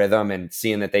getting rhythm and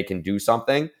seeing that they can do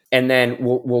something. And then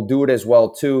we'll do it as well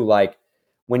too. Like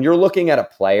when you're looking at a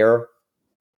player,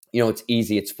 it's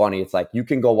easy. It's funny. It's like you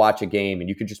can go watch a game and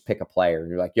you could just pick a player. And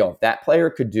you're like, yo, if that player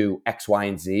could do X, Y,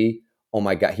 and Z, oh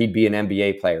my God, he'd be an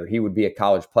NBA player. He would be a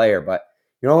college player. But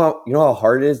you know how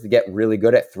hard it is to get really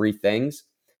good at three things?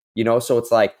 So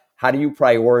it's like, how do you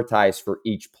prioritize for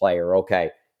each player?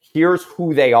 Okay, here's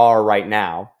who they are right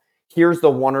now. Here's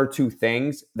the one or two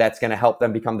things that's going to help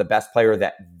them become the best player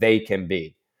that they can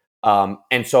be.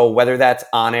 And so whether that's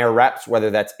on-air reps, whether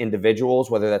that's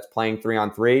individuals, whether that's playing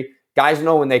 3-on-3, guys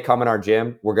know when they come in our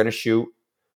gym, we're going to shoot,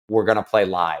 we're going to play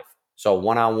live. So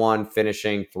 1-on-1,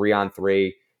 finishing,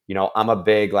 3-on-3. I'm a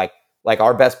big, like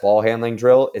our best ball handling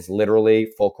drill is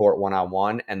literally full court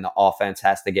 1-on-1, and the offense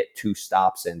has to get 2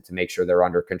 stops in to make sure they're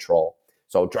under control.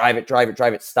 So drive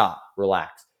it, stop,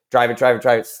 relax. Drive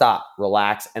it, stop,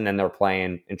 relax, and then they're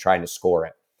playing and trying to score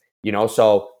it.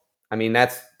 So, I mean,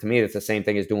 that's the same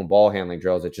thing as doing ball handling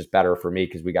drills. It's just better for me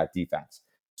because we got defense.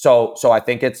 So I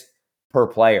think it's per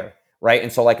player, right?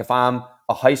 And so like if I'm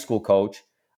a high school coach,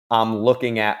 I'm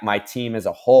looking at my team as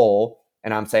a whole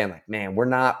and I'm saying like, man, we're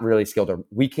not really skilled or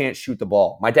we can't shoot the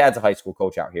ball. My dad's a high school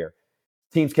coach out here.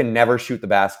 Teams can never shoot the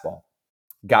basketball.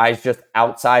 Guys just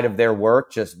outside of their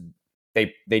work,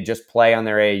 they just play on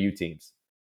their AAU teams.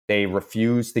 They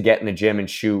refuse to get in the gym and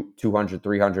shoot 200,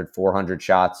 300, 400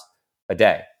 shots a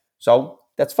day. So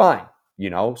that's fine,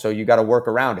 so you got to work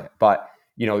around it. But,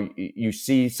 you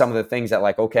see some of the things that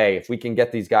like, okay, if we can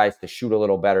get these guys to shoot a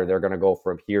little better, they're going to go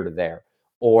from here to there.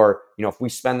 Or, if we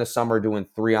spend the summer doing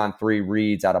 3-on-3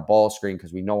 reads out of ball screen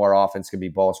because we know our offense can be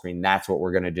ball screen, that's what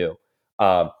we're going to do.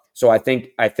 So I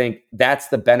think that's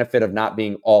the benefit of not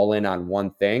being all in on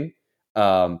one thing.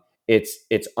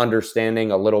 It's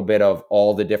understanding a little bit of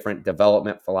all the different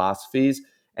development philosophies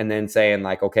and then saying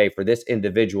like, okay, for this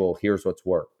individual, here's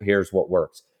what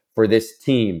works. For this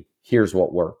team, here's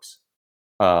what works.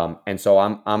 And so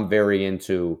I'm very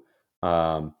into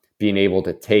being able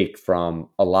to take from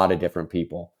a lot of different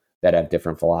people that have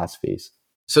different philosophies.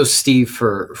 So Steve,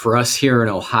 for us here in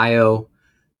Ohio,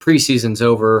 preseason's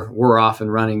over, we're off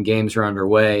and running, games are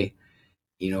underway.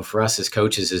 For us as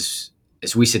coaches,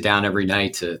 as we sit down every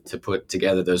night to put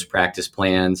together those practice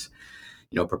plans,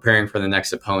 preparing for the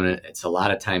next opponent, it's a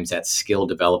lot of times that skill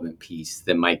development piece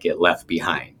that might get left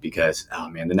behind because, oh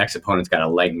man, the next opponent's got a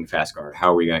lagging fast guard.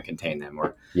 How are we going to contain them?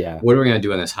 Or Yeah. what are we going to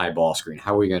do on this high ball screen?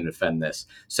 How are we going to defend this?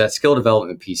 So that skill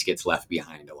development piece gets left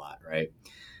behind a lot, right?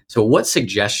 So what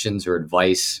suggestions or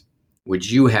advice would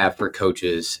you have for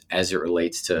coaches as it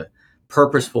relates to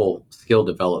purposeful skill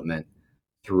development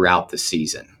throughout the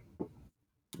season?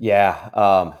 Yeah.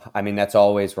 I mean, that's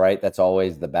always right. That's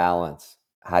always the balance.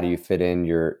 How do you fit in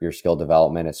your skill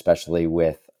development, especially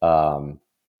with the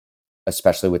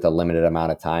limited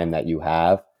amount of time that you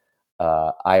have?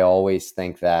 I always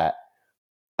think that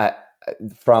I,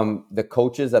 from the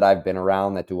coaches that I've been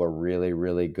around that do a really,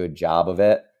 really good job of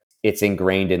it, it's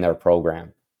ingrained in their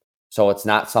program. So it's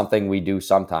not something we do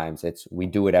sometimes. We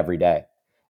do it every day.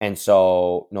 And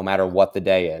so no matter what the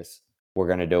day is, we're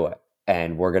going to do it.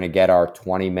 And we're going to get our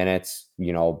 20 minutes,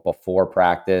 before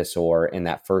practice or in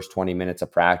that first 20 minutes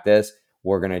of practice.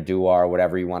 We're going to do our,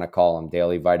 whatever you want to call them,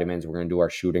 daily vitamins. We're going to do our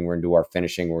shooting. We're going to do our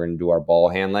finishing. We're going to do our ball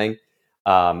handling.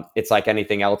 It's like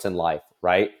anything else in life,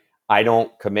 right? I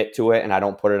don't commit to it and I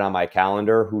don't put it on my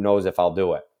calendar. Who knows if I'll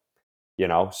do it,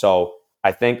 So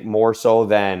I think more so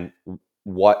than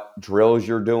what drills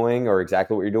you're doing or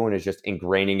exactly what you're doing is just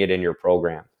ingraining it in your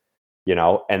program,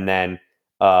 and then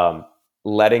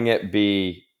letting it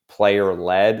be player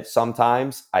led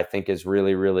sometimes I think is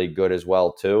really, really good as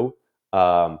well too.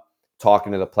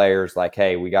 Talking to the players like,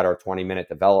 hey, we got our 20-minute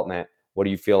development. What do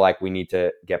you feel like we need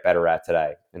to get better at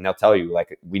today? And they'll tell you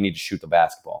like, we need to shoot the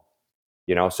basketball.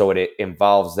 So it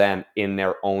involves them in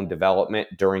their own development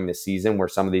during the season where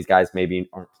some of these guys maybe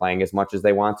aren't playing as much as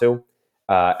they want to,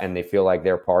 and they feel like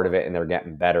they're part of it and they're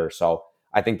getting better. So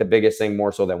I think the biggest thing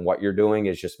more so than what you're doing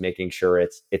is just making sure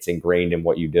it's ingrained in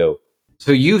what you do.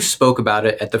 So you spoke about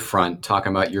it at the front,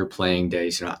 talking about your playing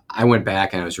days. I went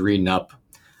back and I was reading up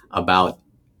about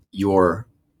your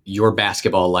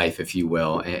basketball life, if you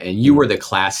will, and you were the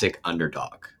classic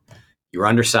underdog. You were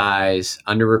undersized,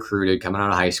 under-recruited, coming out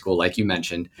of high school, like you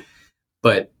mentioned.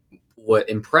 But what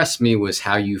impressed me was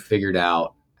how you figured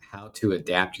out how to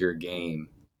adapt your game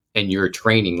and your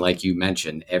training, like you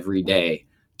mentioned, every day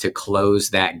to close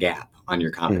that gap on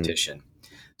your competition.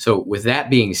 So with that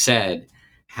being said,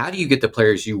 how do you get the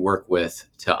players you work with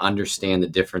to understand the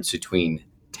difference between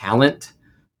talent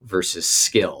versus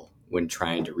skill when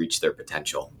trying to reach their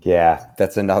potential? Yeah,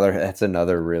 that's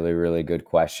another really, really good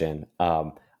question.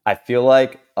 I feel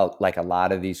like a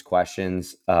lot of these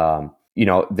questions, I've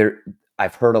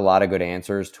heard a lot of good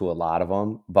answers to a lot of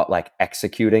them, but like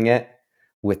executing it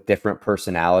with different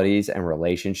personalities and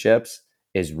relationships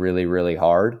is really, really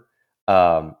hard.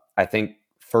 I think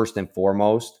first and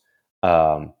foremost,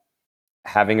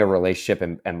 having a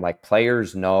relationship and like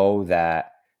players know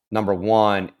that number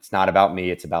one, it's not about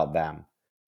me, it's about them.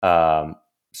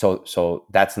 So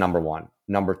that's number one.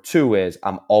 Number two is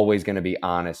I'm always going to be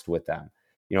honest with them.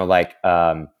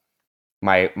 My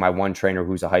one trainer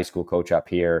who's a high school coach up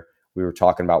here, we were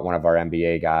talking about one of our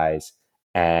NBA guys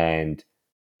and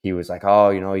he was like,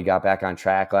 oh, he got back on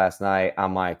track last night.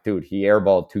 I'm like, dude, he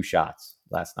airballed 2 shots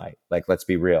last night. Like, let's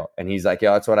be real. And he's like,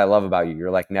 yo, that's what I love about you. You're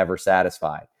like never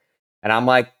satisfied. And I'm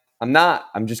like, I'm not.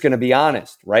 I'm just going to be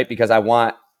honest, right? Because I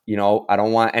want, I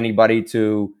don't want anybody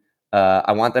to.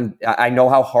 I want them. I know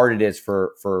how hard it is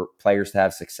for players to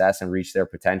have success and reach their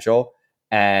potential.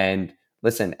 And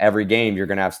listen, every game you're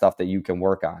going to have stuff that you can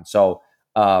work on. So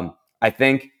I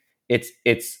think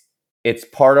it's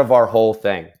part of our whole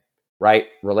thing, right?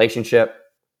 Relationship,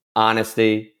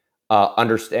 honesty,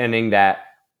 understanding that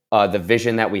the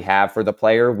vision that we have for the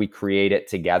player, we create it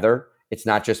together. It's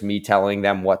not just me telling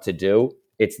them what to do.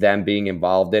 It's them being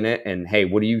involved in it. And hey,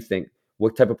 what do you think?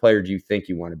 What type of player do you think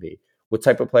you want to be? What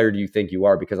type of player do you think you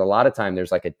are? Because a lot of time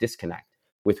there's like a disconnect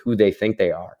with who they think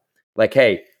they are. Like,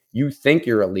 hey, you think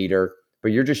you're a leader,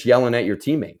 but you're just yelling at your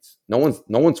teammates. No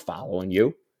one's following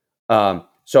you.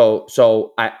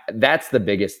 So that's the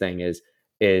biggest thing is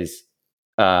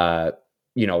having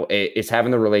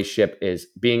the relationship, is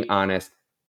being honest.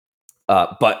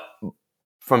 But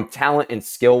from talent and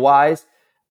skill wise,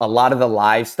 a lot of the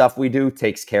live stuff we do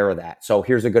takes care of that. So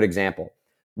here's a good example.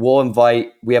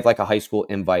 We have like a high school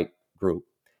invite group.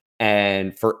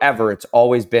 And forever, it's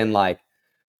always been like,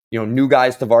 new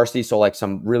guys to varsity. So like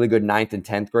some really good 9th and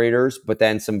 10th graders, but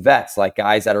then some vets, like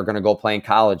guys that are going to go play in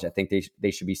college. I think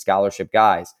they should be scholarship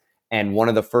guys. And one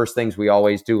of the first things we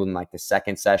always do in like the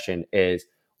second session is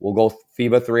we'll go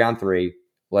FIBA 3-on-3.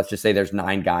 Let's just say there's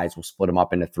 9 guys. We'll split them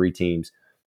up into 3 teams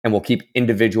and we'll keep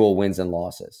individual wins and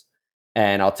losses.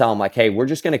 And I'll tell them like, hey, we're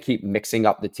just going to keep mixing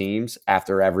up the teams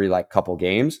after every like couple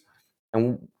games.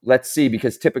 And let's see,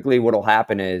 because typically what'll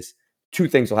happen is 2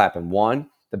 things will happen. One,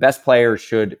 the best player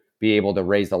should be able to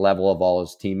raise the level of all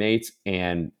his teammates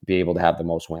and be able to have the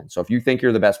most wins. So if you think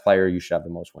you're the best player, you should have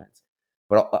the most wins.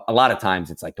 But a lot of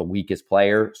times it's like the weakest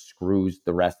player screws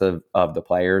the rest of the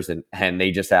players and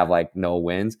they just have like no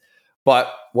wins.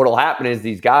 But what'll happen is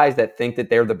these guys that think that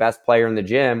they're the best player in the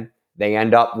gym, they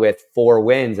end up with 4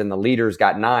 wins and the leader's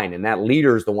got 9. And that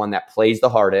leader's the one that plays the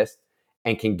hardest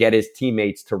and can get his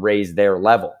teammates to raise their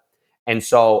level. And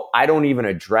so I don't even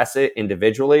address it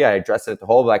individually. I address it at the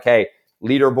whole, like, hey,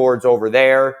 leaderboard's over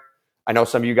there. I know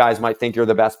some of you guys might think you're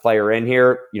the best player in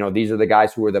here. These are the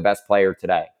guys who are the best player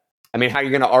today. I mean, how are you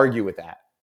going to argue with that?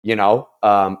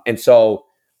 And so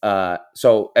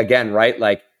again, right?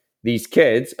 Like these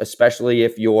kids, especially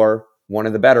if you're one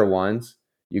of the better ones,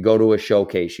 you go to a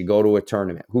showcase, you go to a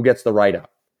tournament. Who gets the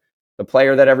write-up? The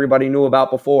player that everybody knew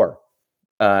about before.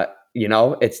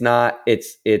 It's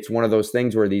one of those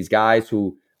things where these guys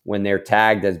who, when they're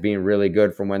tagged as being really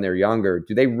good from when they're younger,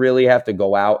 do they really have to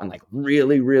go out and like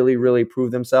really, really, really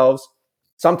prove themselves?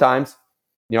 Sometimes,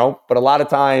 but a lot of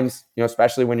times,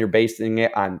 especially when you're basing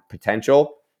it on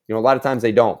potential, a lot of times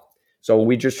they don't. So what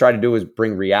we just try to do is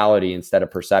bring reality instead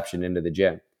of perception into the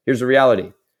gym. Here's the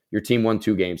reality. Your team won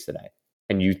 2 games today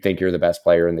and you think you're the best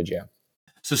player in the gym.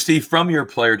 So Steve, from your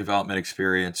player development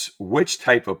experience, which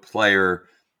type of player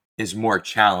is more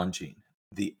challenging?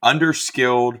 The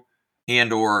underskilled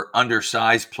and or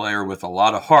undersized player with a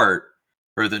lot of heart,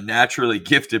 or the naturally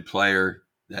gifted player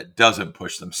that doesn't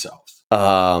push themselves?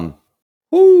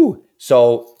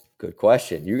 So good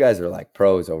question. You guys are like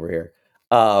pros over here.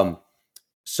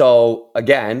 So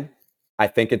again, I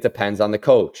think it depends on the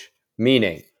coach.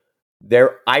 Meaning,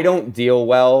 I don't deal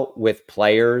well with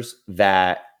players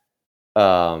that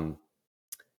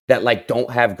like don't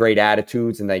have great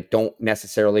attitudes and they don't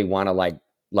necessarily want to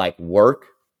like work.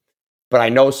 But I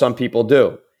know some people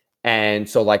do. And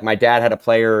so like my dad had a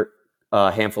player a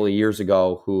handful of years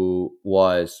ago who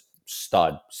was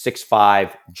stud,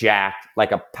 6'5", jacked,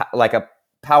 like a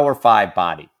power 5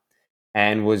 body,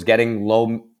 and was getting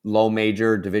low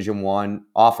major Division I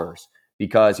offers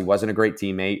because he wasn't a great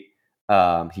teammate.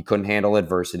 He couldn't handle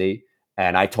adversity.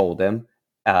 And I told him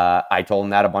that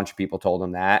a bunch of people told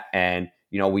him that. And,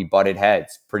 we butted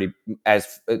heads to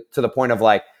the point of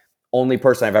like, only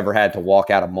person I've ever had to walk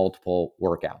out of multiple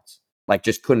workouts, like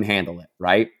just couldn't handle it.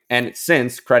 Right. And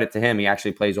since, credit to him, he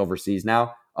actually plays overseas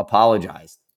now,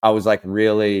 apologized. I was like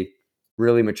really,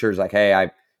 really mature. It's like, hey,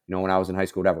 when I was in high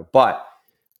school, whatever. But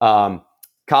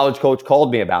college coach called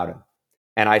me about him.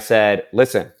 And I said,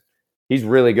 listen, he's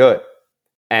really good.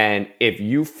 And if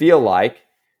you feel like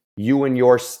you and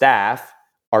your staff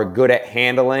are good at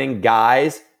handling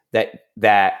guys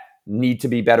that need to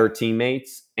be better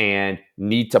teammates and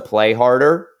need to play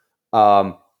harder,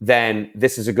 then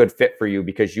this is a good fit for you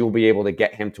because you'll be able to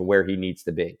get him to where he needs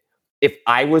to be. If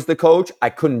I was the coach, I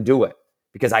couldn't do it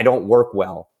because I don't work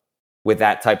well with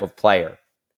that type of player.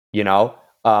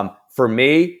 For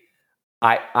me,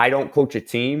 I don't coach a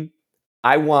team.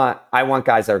 I want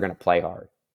guys that are going to play hard.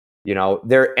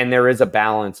 There is a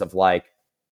balance of like,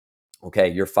 okay,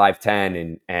 you're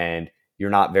 5'10" and you're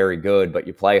not very good, but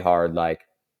you play hard. Like,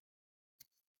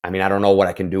 I mean, I don't know what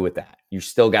I can do with that. You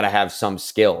still got to have some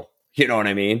skill. You know what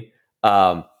I mean?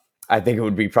 I think it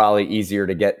would be probably easier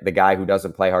to get the guy who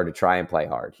doesn't play hard to try and play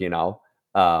hard.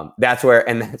 That's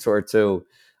where too.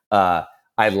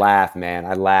 I laugh, man.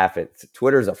 I laugh at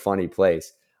Twitter's a funny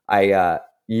place.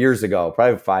 Years ago,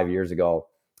 probably 5 years ago,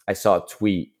 I saw a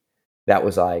tweet that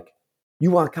was like,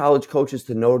 you want college coaches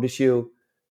to notice you?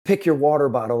 Pick your water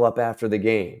bottle up after the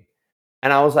game.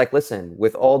 And I was like, listen,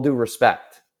 with all due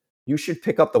respect, you should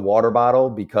pick up the water bottle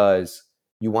because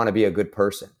you want to be a good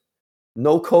person.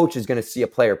 No coach is going to see a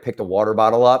player pick the water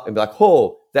bottle up and be like,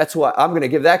 oh, that's what I'm going to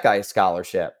give that guy a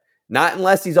scholarship. Not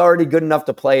unless he's already good enough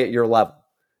to play at your level,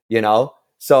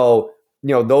 So,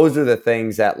 those are the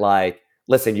things that like,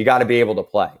 listen, you got to be able to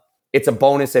play. It's a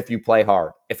bonus if you play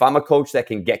hard. If I'm a coach that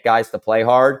can get guys to play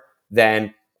hard,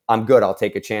 then I'm good. I'll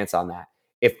take a chance on that.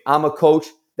 If I'm a coach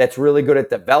that's really good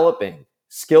at developing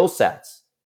skill sets,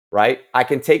 right? I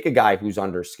can take a guy who's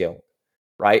underskilled,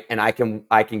 right? And I can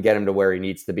get him to where he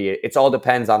needs to be. It's all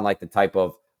depends on like the type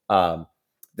of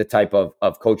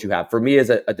coach you have. For me as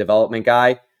a development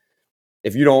guy,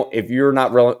 if you're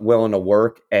not willing to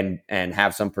work and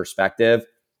have some perspective,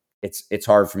 it's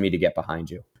hard for me to get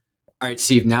behind you. All right,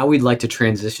 Steve, now we'd like to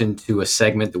transition to a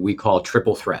segment that we call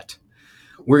Triple Threat.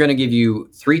 We're going to give you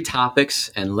 3 topics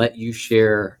and let you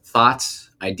share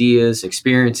thoughts, ideas,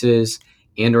 experiences,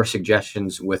 and or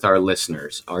suggestions with our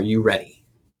listeners. Are you ready?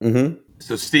 Mm-hmm.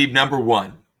 So Steve, number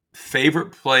 1,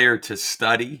 favorite player to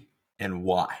study and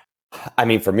why? I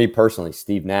mean, for me personally,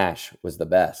 Steve Nash was the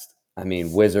best. I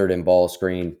mean, wizard and ball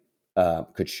screen,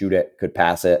 could shoot it, could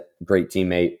pass it, great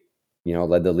teammate,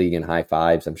 led the league in high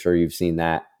fives. I'm sure you've seen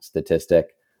that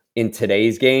statistic. In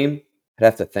today's game, I'd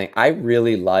have to think. I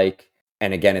really like,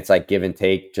 and again, it's like give and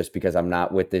take just because I'm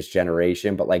not with this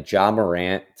generation, but like Ja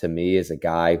Morant to me is a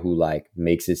guy who like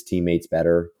makes his teammates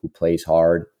better, who plays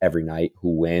hard every night,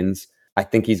 who wins. I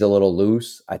think he's a little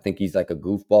loose. I think he's like a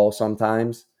goofball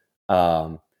sometimes.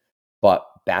 But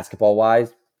basketball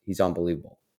wise, he's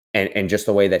unbelievable. And just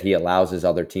the way that he allows his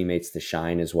other teammates to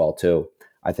shine as well too.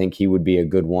 I think he would be a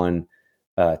good one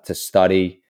to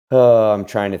study. I'm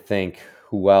trying to think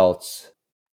who else.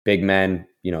 Big men,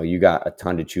 you got a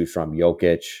ton to choose from.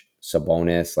 Jokic,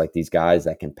 Sabonis, like these guys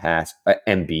that can pass.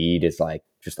 Embiid is like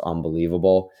just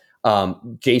unbelievable.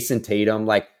 Jason Tatum,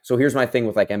 like, so here's my thing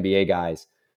with like NBA guys.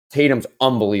 Tatum's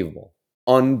unbelievable,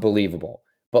 unbelievable.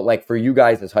 But like for you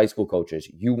guys as high school coaches,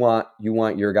 you want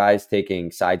your guys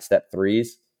taking sidestep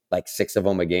threes, like 6 of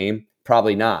them a game?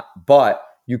 Probably not. But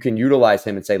you can utilize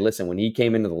him and say, listen, when he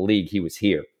came into the league, he was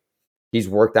here. He's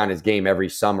worked on his game every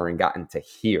summer and gotten to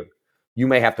here. You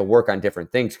may have to work on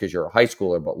different things because you're a high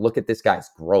schooler, but look at this guy's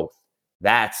growth.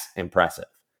 That's impressive.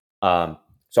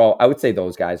 So I would say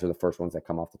those guys are the first ones that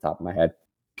come off the top of my head.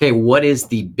 Okay, what is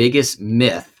the biggest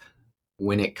myth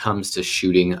when it comes to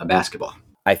shooting a basketball?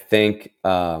 I think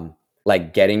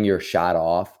like getting your shot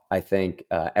off. I think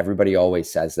everybody always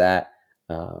says that.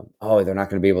 Oh, they're not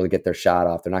going to be able to get their shot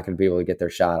off. They're not going to be able to get their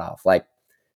shot off. Like,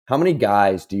 how many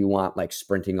guys do you want like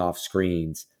sprinting off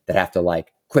screens that have to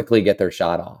like quickly get their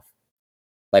shot off?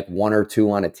 Like 1 or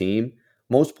 2 on a team.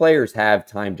 Most players have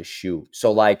time to shoot.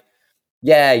 So like,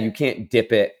 yeah, you can't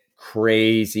dip it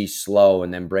crazy slow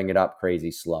and then bring it up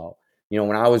crazy slow.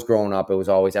 When I was growing up, it was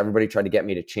always everybody tried to get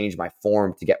me to change my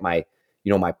form to get my,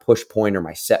 my push point or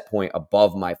my set point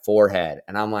above my forehead.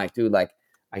 And I'm like, dude, like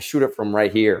I shoot it from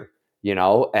right here,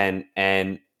 and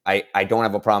I don't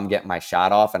have a problem getting my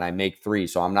shot off and I make 3,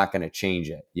 so I'm not going to change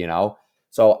it,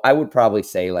 So I would probably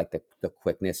say like the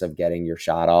quickness of getting your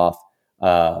shot off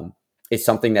is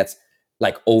something that's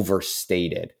like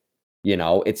overstated.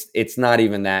 It's not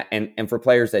even that. And for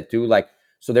players that do like,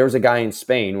 so there was a guy in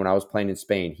Spain when I was playing in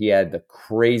Spain. He had the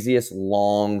craziest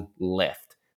long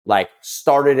lift, like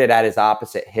started it at his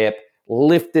opposite hip,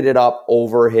 lifted it up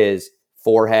over his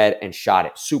forehead and shot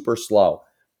it super slow.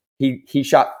 He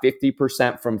shot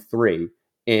 50% from 3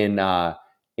 in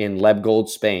Leb Gold,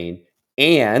 Spain,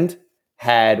 and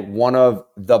had one of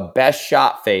the best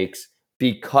shot fakes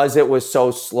because it was so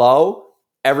slow.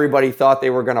 Everybody thought they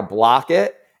were going to block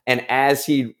it, and as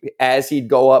he'd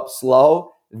go up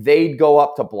slow, they'd go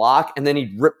up to block, and then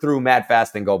he'd rip through mad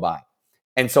fast and go by.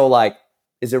 And so, like,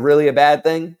 is it really a bad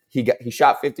thing? He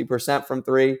shot 50% from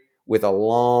 3 with a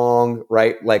long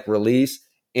release,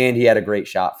 and he had a great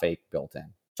shot fake built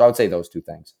in. So I would say those 2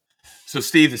 things. So,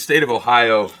 Steve, the state of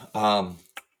Ohio,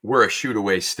 we're a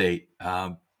shoot-away state.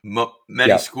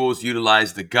 Many schools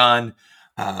utilize the gun.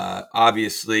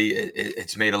 Obviously,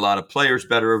 it's made a lot of players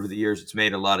better over the years. It's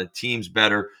made a lot of teams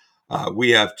better.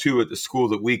 We have 2 at the school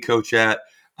that we coach at,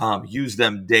 use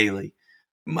them daily.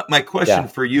 My question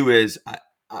for you is,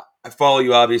 I follow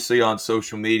you obviously on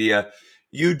social media.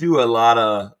 You do a lot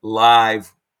of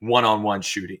live one-on-one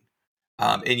shooting,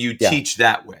 and you teach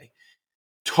that way.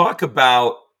 Talk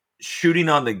about shooting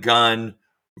on the gun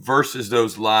versus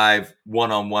those live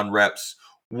one-on-one reps.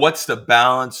 What's the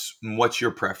balance and what's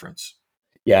your preference?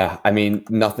 Yeah, I mean,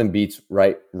 nothing beats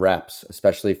right reps,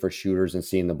 especially for shooters and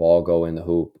seeing the ball go in the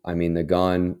hoop. I mean, the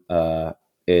gun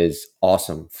is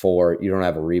awesome for you don't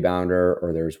have a rebounder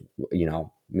or there's,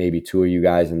 maybe 2 of you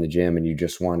guys in the gym and you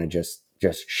just want to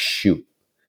just shoot.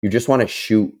 You just want to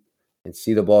shoot and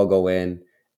see the ball go in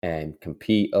and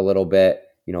compete a little bit,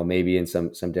 maybe in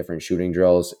some different shooting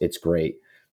drills. It's great.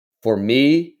 For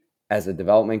me, as a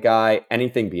development guy,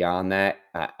 anything beyond that,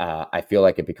 I feel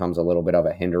like it becomes a little bit of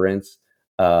a hindrance.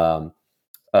 For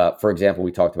example,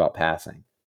 we talked about passing.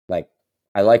 Like,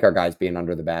 I like our guys being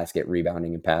under the basket,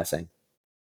 rebounding and passing.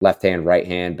 Left hand, right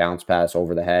hand, bounce pass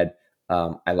over the head.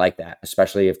 I like that,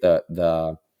 especially if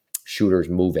the shooter's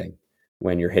moving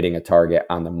when you're hitting a target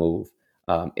on the move.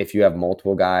 If you have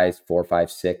multiple guys, 4, 5,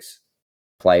 6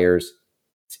 players,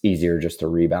 it's easier just to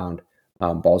rebound.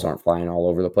 Balls aren't flying all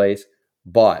over the place.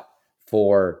 But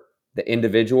for the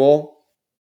individual,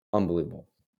 unbelievable.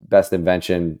 Best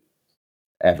invention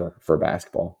ever for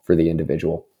basketball, for the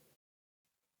individual.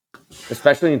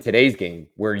 Especially in today's game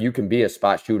where you can be a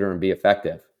spot shooter and be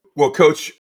effective. Well,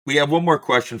 Coach, we have one more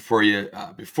question for you.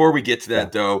 Before we get to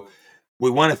that, though, we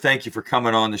want to thank you for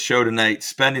coming on the show tonight,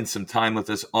 spending some time with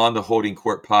us on the Holding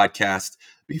Court podcast.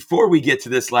 Before we get to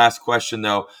this last question,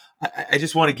 though, I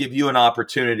just want to give you an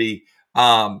opportunity.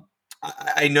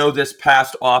 I know this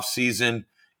past off season,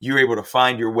 you were able to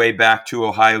find your way back to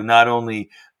Ohio, not only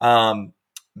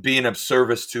being of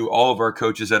service to all of our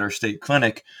coaches at our state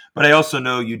clinic, but I also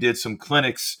know you did some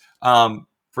clinics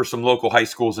for some local high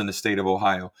schools in the state of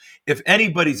Ohio. If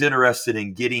anybody's interested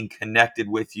in getting connected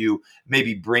with you,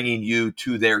 maybe bringing you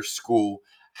to their school,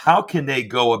 how can they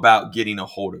go about getting a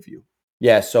hold of you?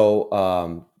 Yeah,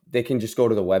 so they can just go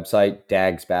to the website,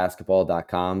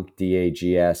 dagsbasketball.com,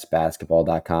 DAGS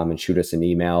basketball.com, and shoot us an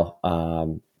email.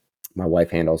 My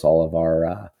wife handles all of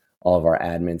our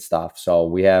admin stuff. So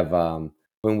we have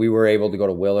when we were able to go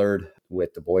to Willard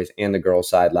with the boys and the girls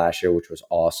side last year, which was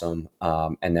awesome.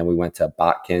 And then we went to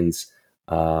Botkins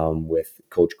with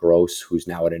Coach Gross, who's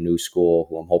now at a new school,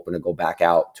 who I'm hoping to go back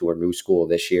out to her new school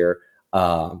this year.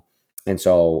 And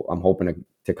so I'm hoping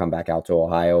to come back out to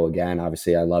Ohio again.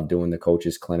 Obviously, I love doing the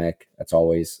coaches clinic. That's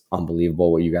always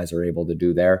unbelievable what you guys are able to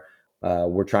do there.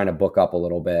 We're trying to book up a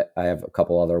little bit. I have a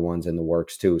couple other ones in the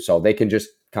works too. So they can just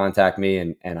contact me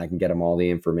and I can get them all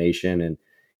the information. And,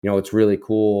 it's really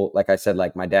cool. Like I said,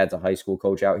 like my dad's a high school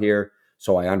coach out here.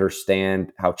 So I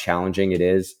understand how challenging it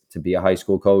is to be a high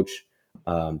school coach,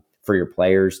 for your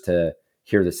players to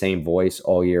hear the same voice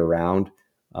all year round.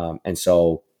 And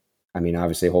so,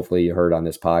 obviously, hopefully you heard on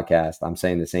this podcast, I'm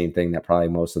saying the same thing that probably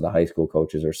most of the high school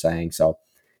coaches are saying. So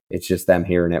it's just them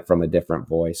hearing it from a different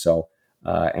voice. So,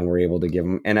 and we're able to give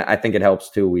them, and I think it helps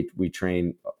too. We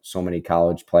train so many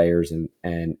college players and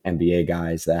NBA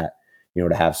guys that,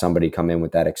 to have somebody come in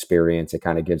with that experience, it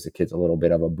kind of gives the kids a little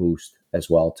bit of a boost as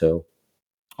well too.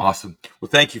 Awesome. Well,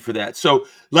 thank you for that. So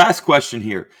last question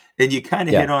here, and you kind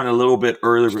of hit on a little bit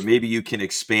earlier, but maybe you can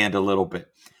expand a little bit.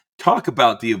 Talk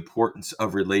about the importance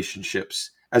of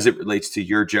relationships as it relates to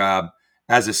your job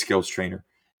as a skills trainer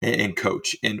and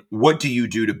coach. And what do you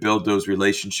do to build those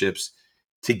relationships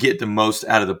to get the most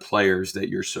out of the players that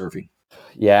you're serving?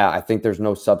 Yeah, I think there's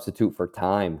no substitute for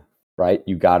time, right?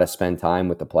 You got to spend time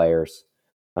with the players.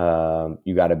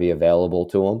 You got to be available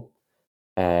to them.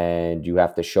 And you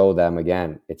have to show them,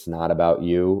 again, it's not about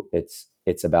you, it's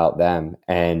about them.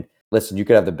 And listen, you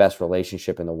could have the best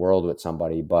relationship in the world with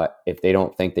somebody, but if they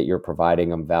don't think that you're providing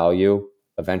them value,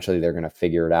 eventually they're going to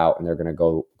figure it out and they're going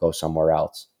to go somewhere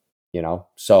else,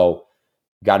 So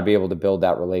got to be able to build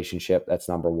that relationship. That's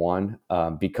number one.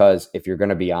 Because if you're going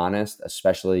to be honest,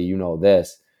 especially,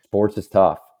 this, sports is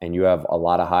tough and you have a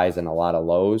lot of highs and a lot of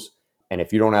lows. And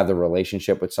if you don't have the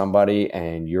relationship with somebody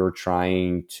and you're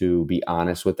trying to be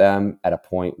honest with them at a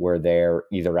point where they're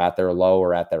either at their low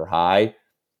or at their high,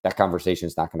 that conversation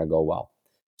is not going to go well.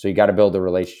 So you got to build a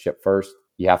relationship first.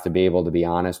 You have to be able to be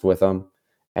honest with them.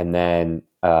 And then,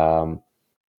 from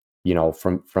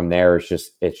there,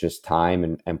 it's just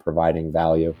time and providing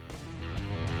value.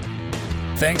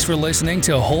 Thanks for listening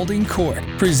to Holding Court,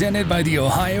 presented by the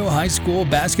Ohio High School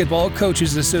Basketball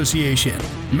Coaches Association.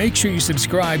 Make sure you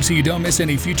subscribe so you don't miss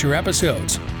any future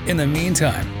episodes. In the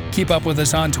meantime, keep up with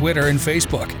us on Twitter and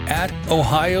Facebook at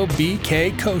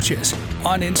OhioBK Coaches,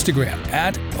 on Instagram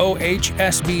at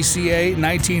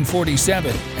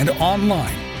OHSBCA1947, and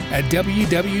online at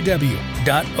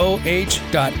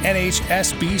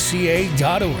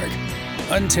www.oh.nhsbca.org.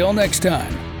 Until next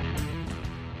time.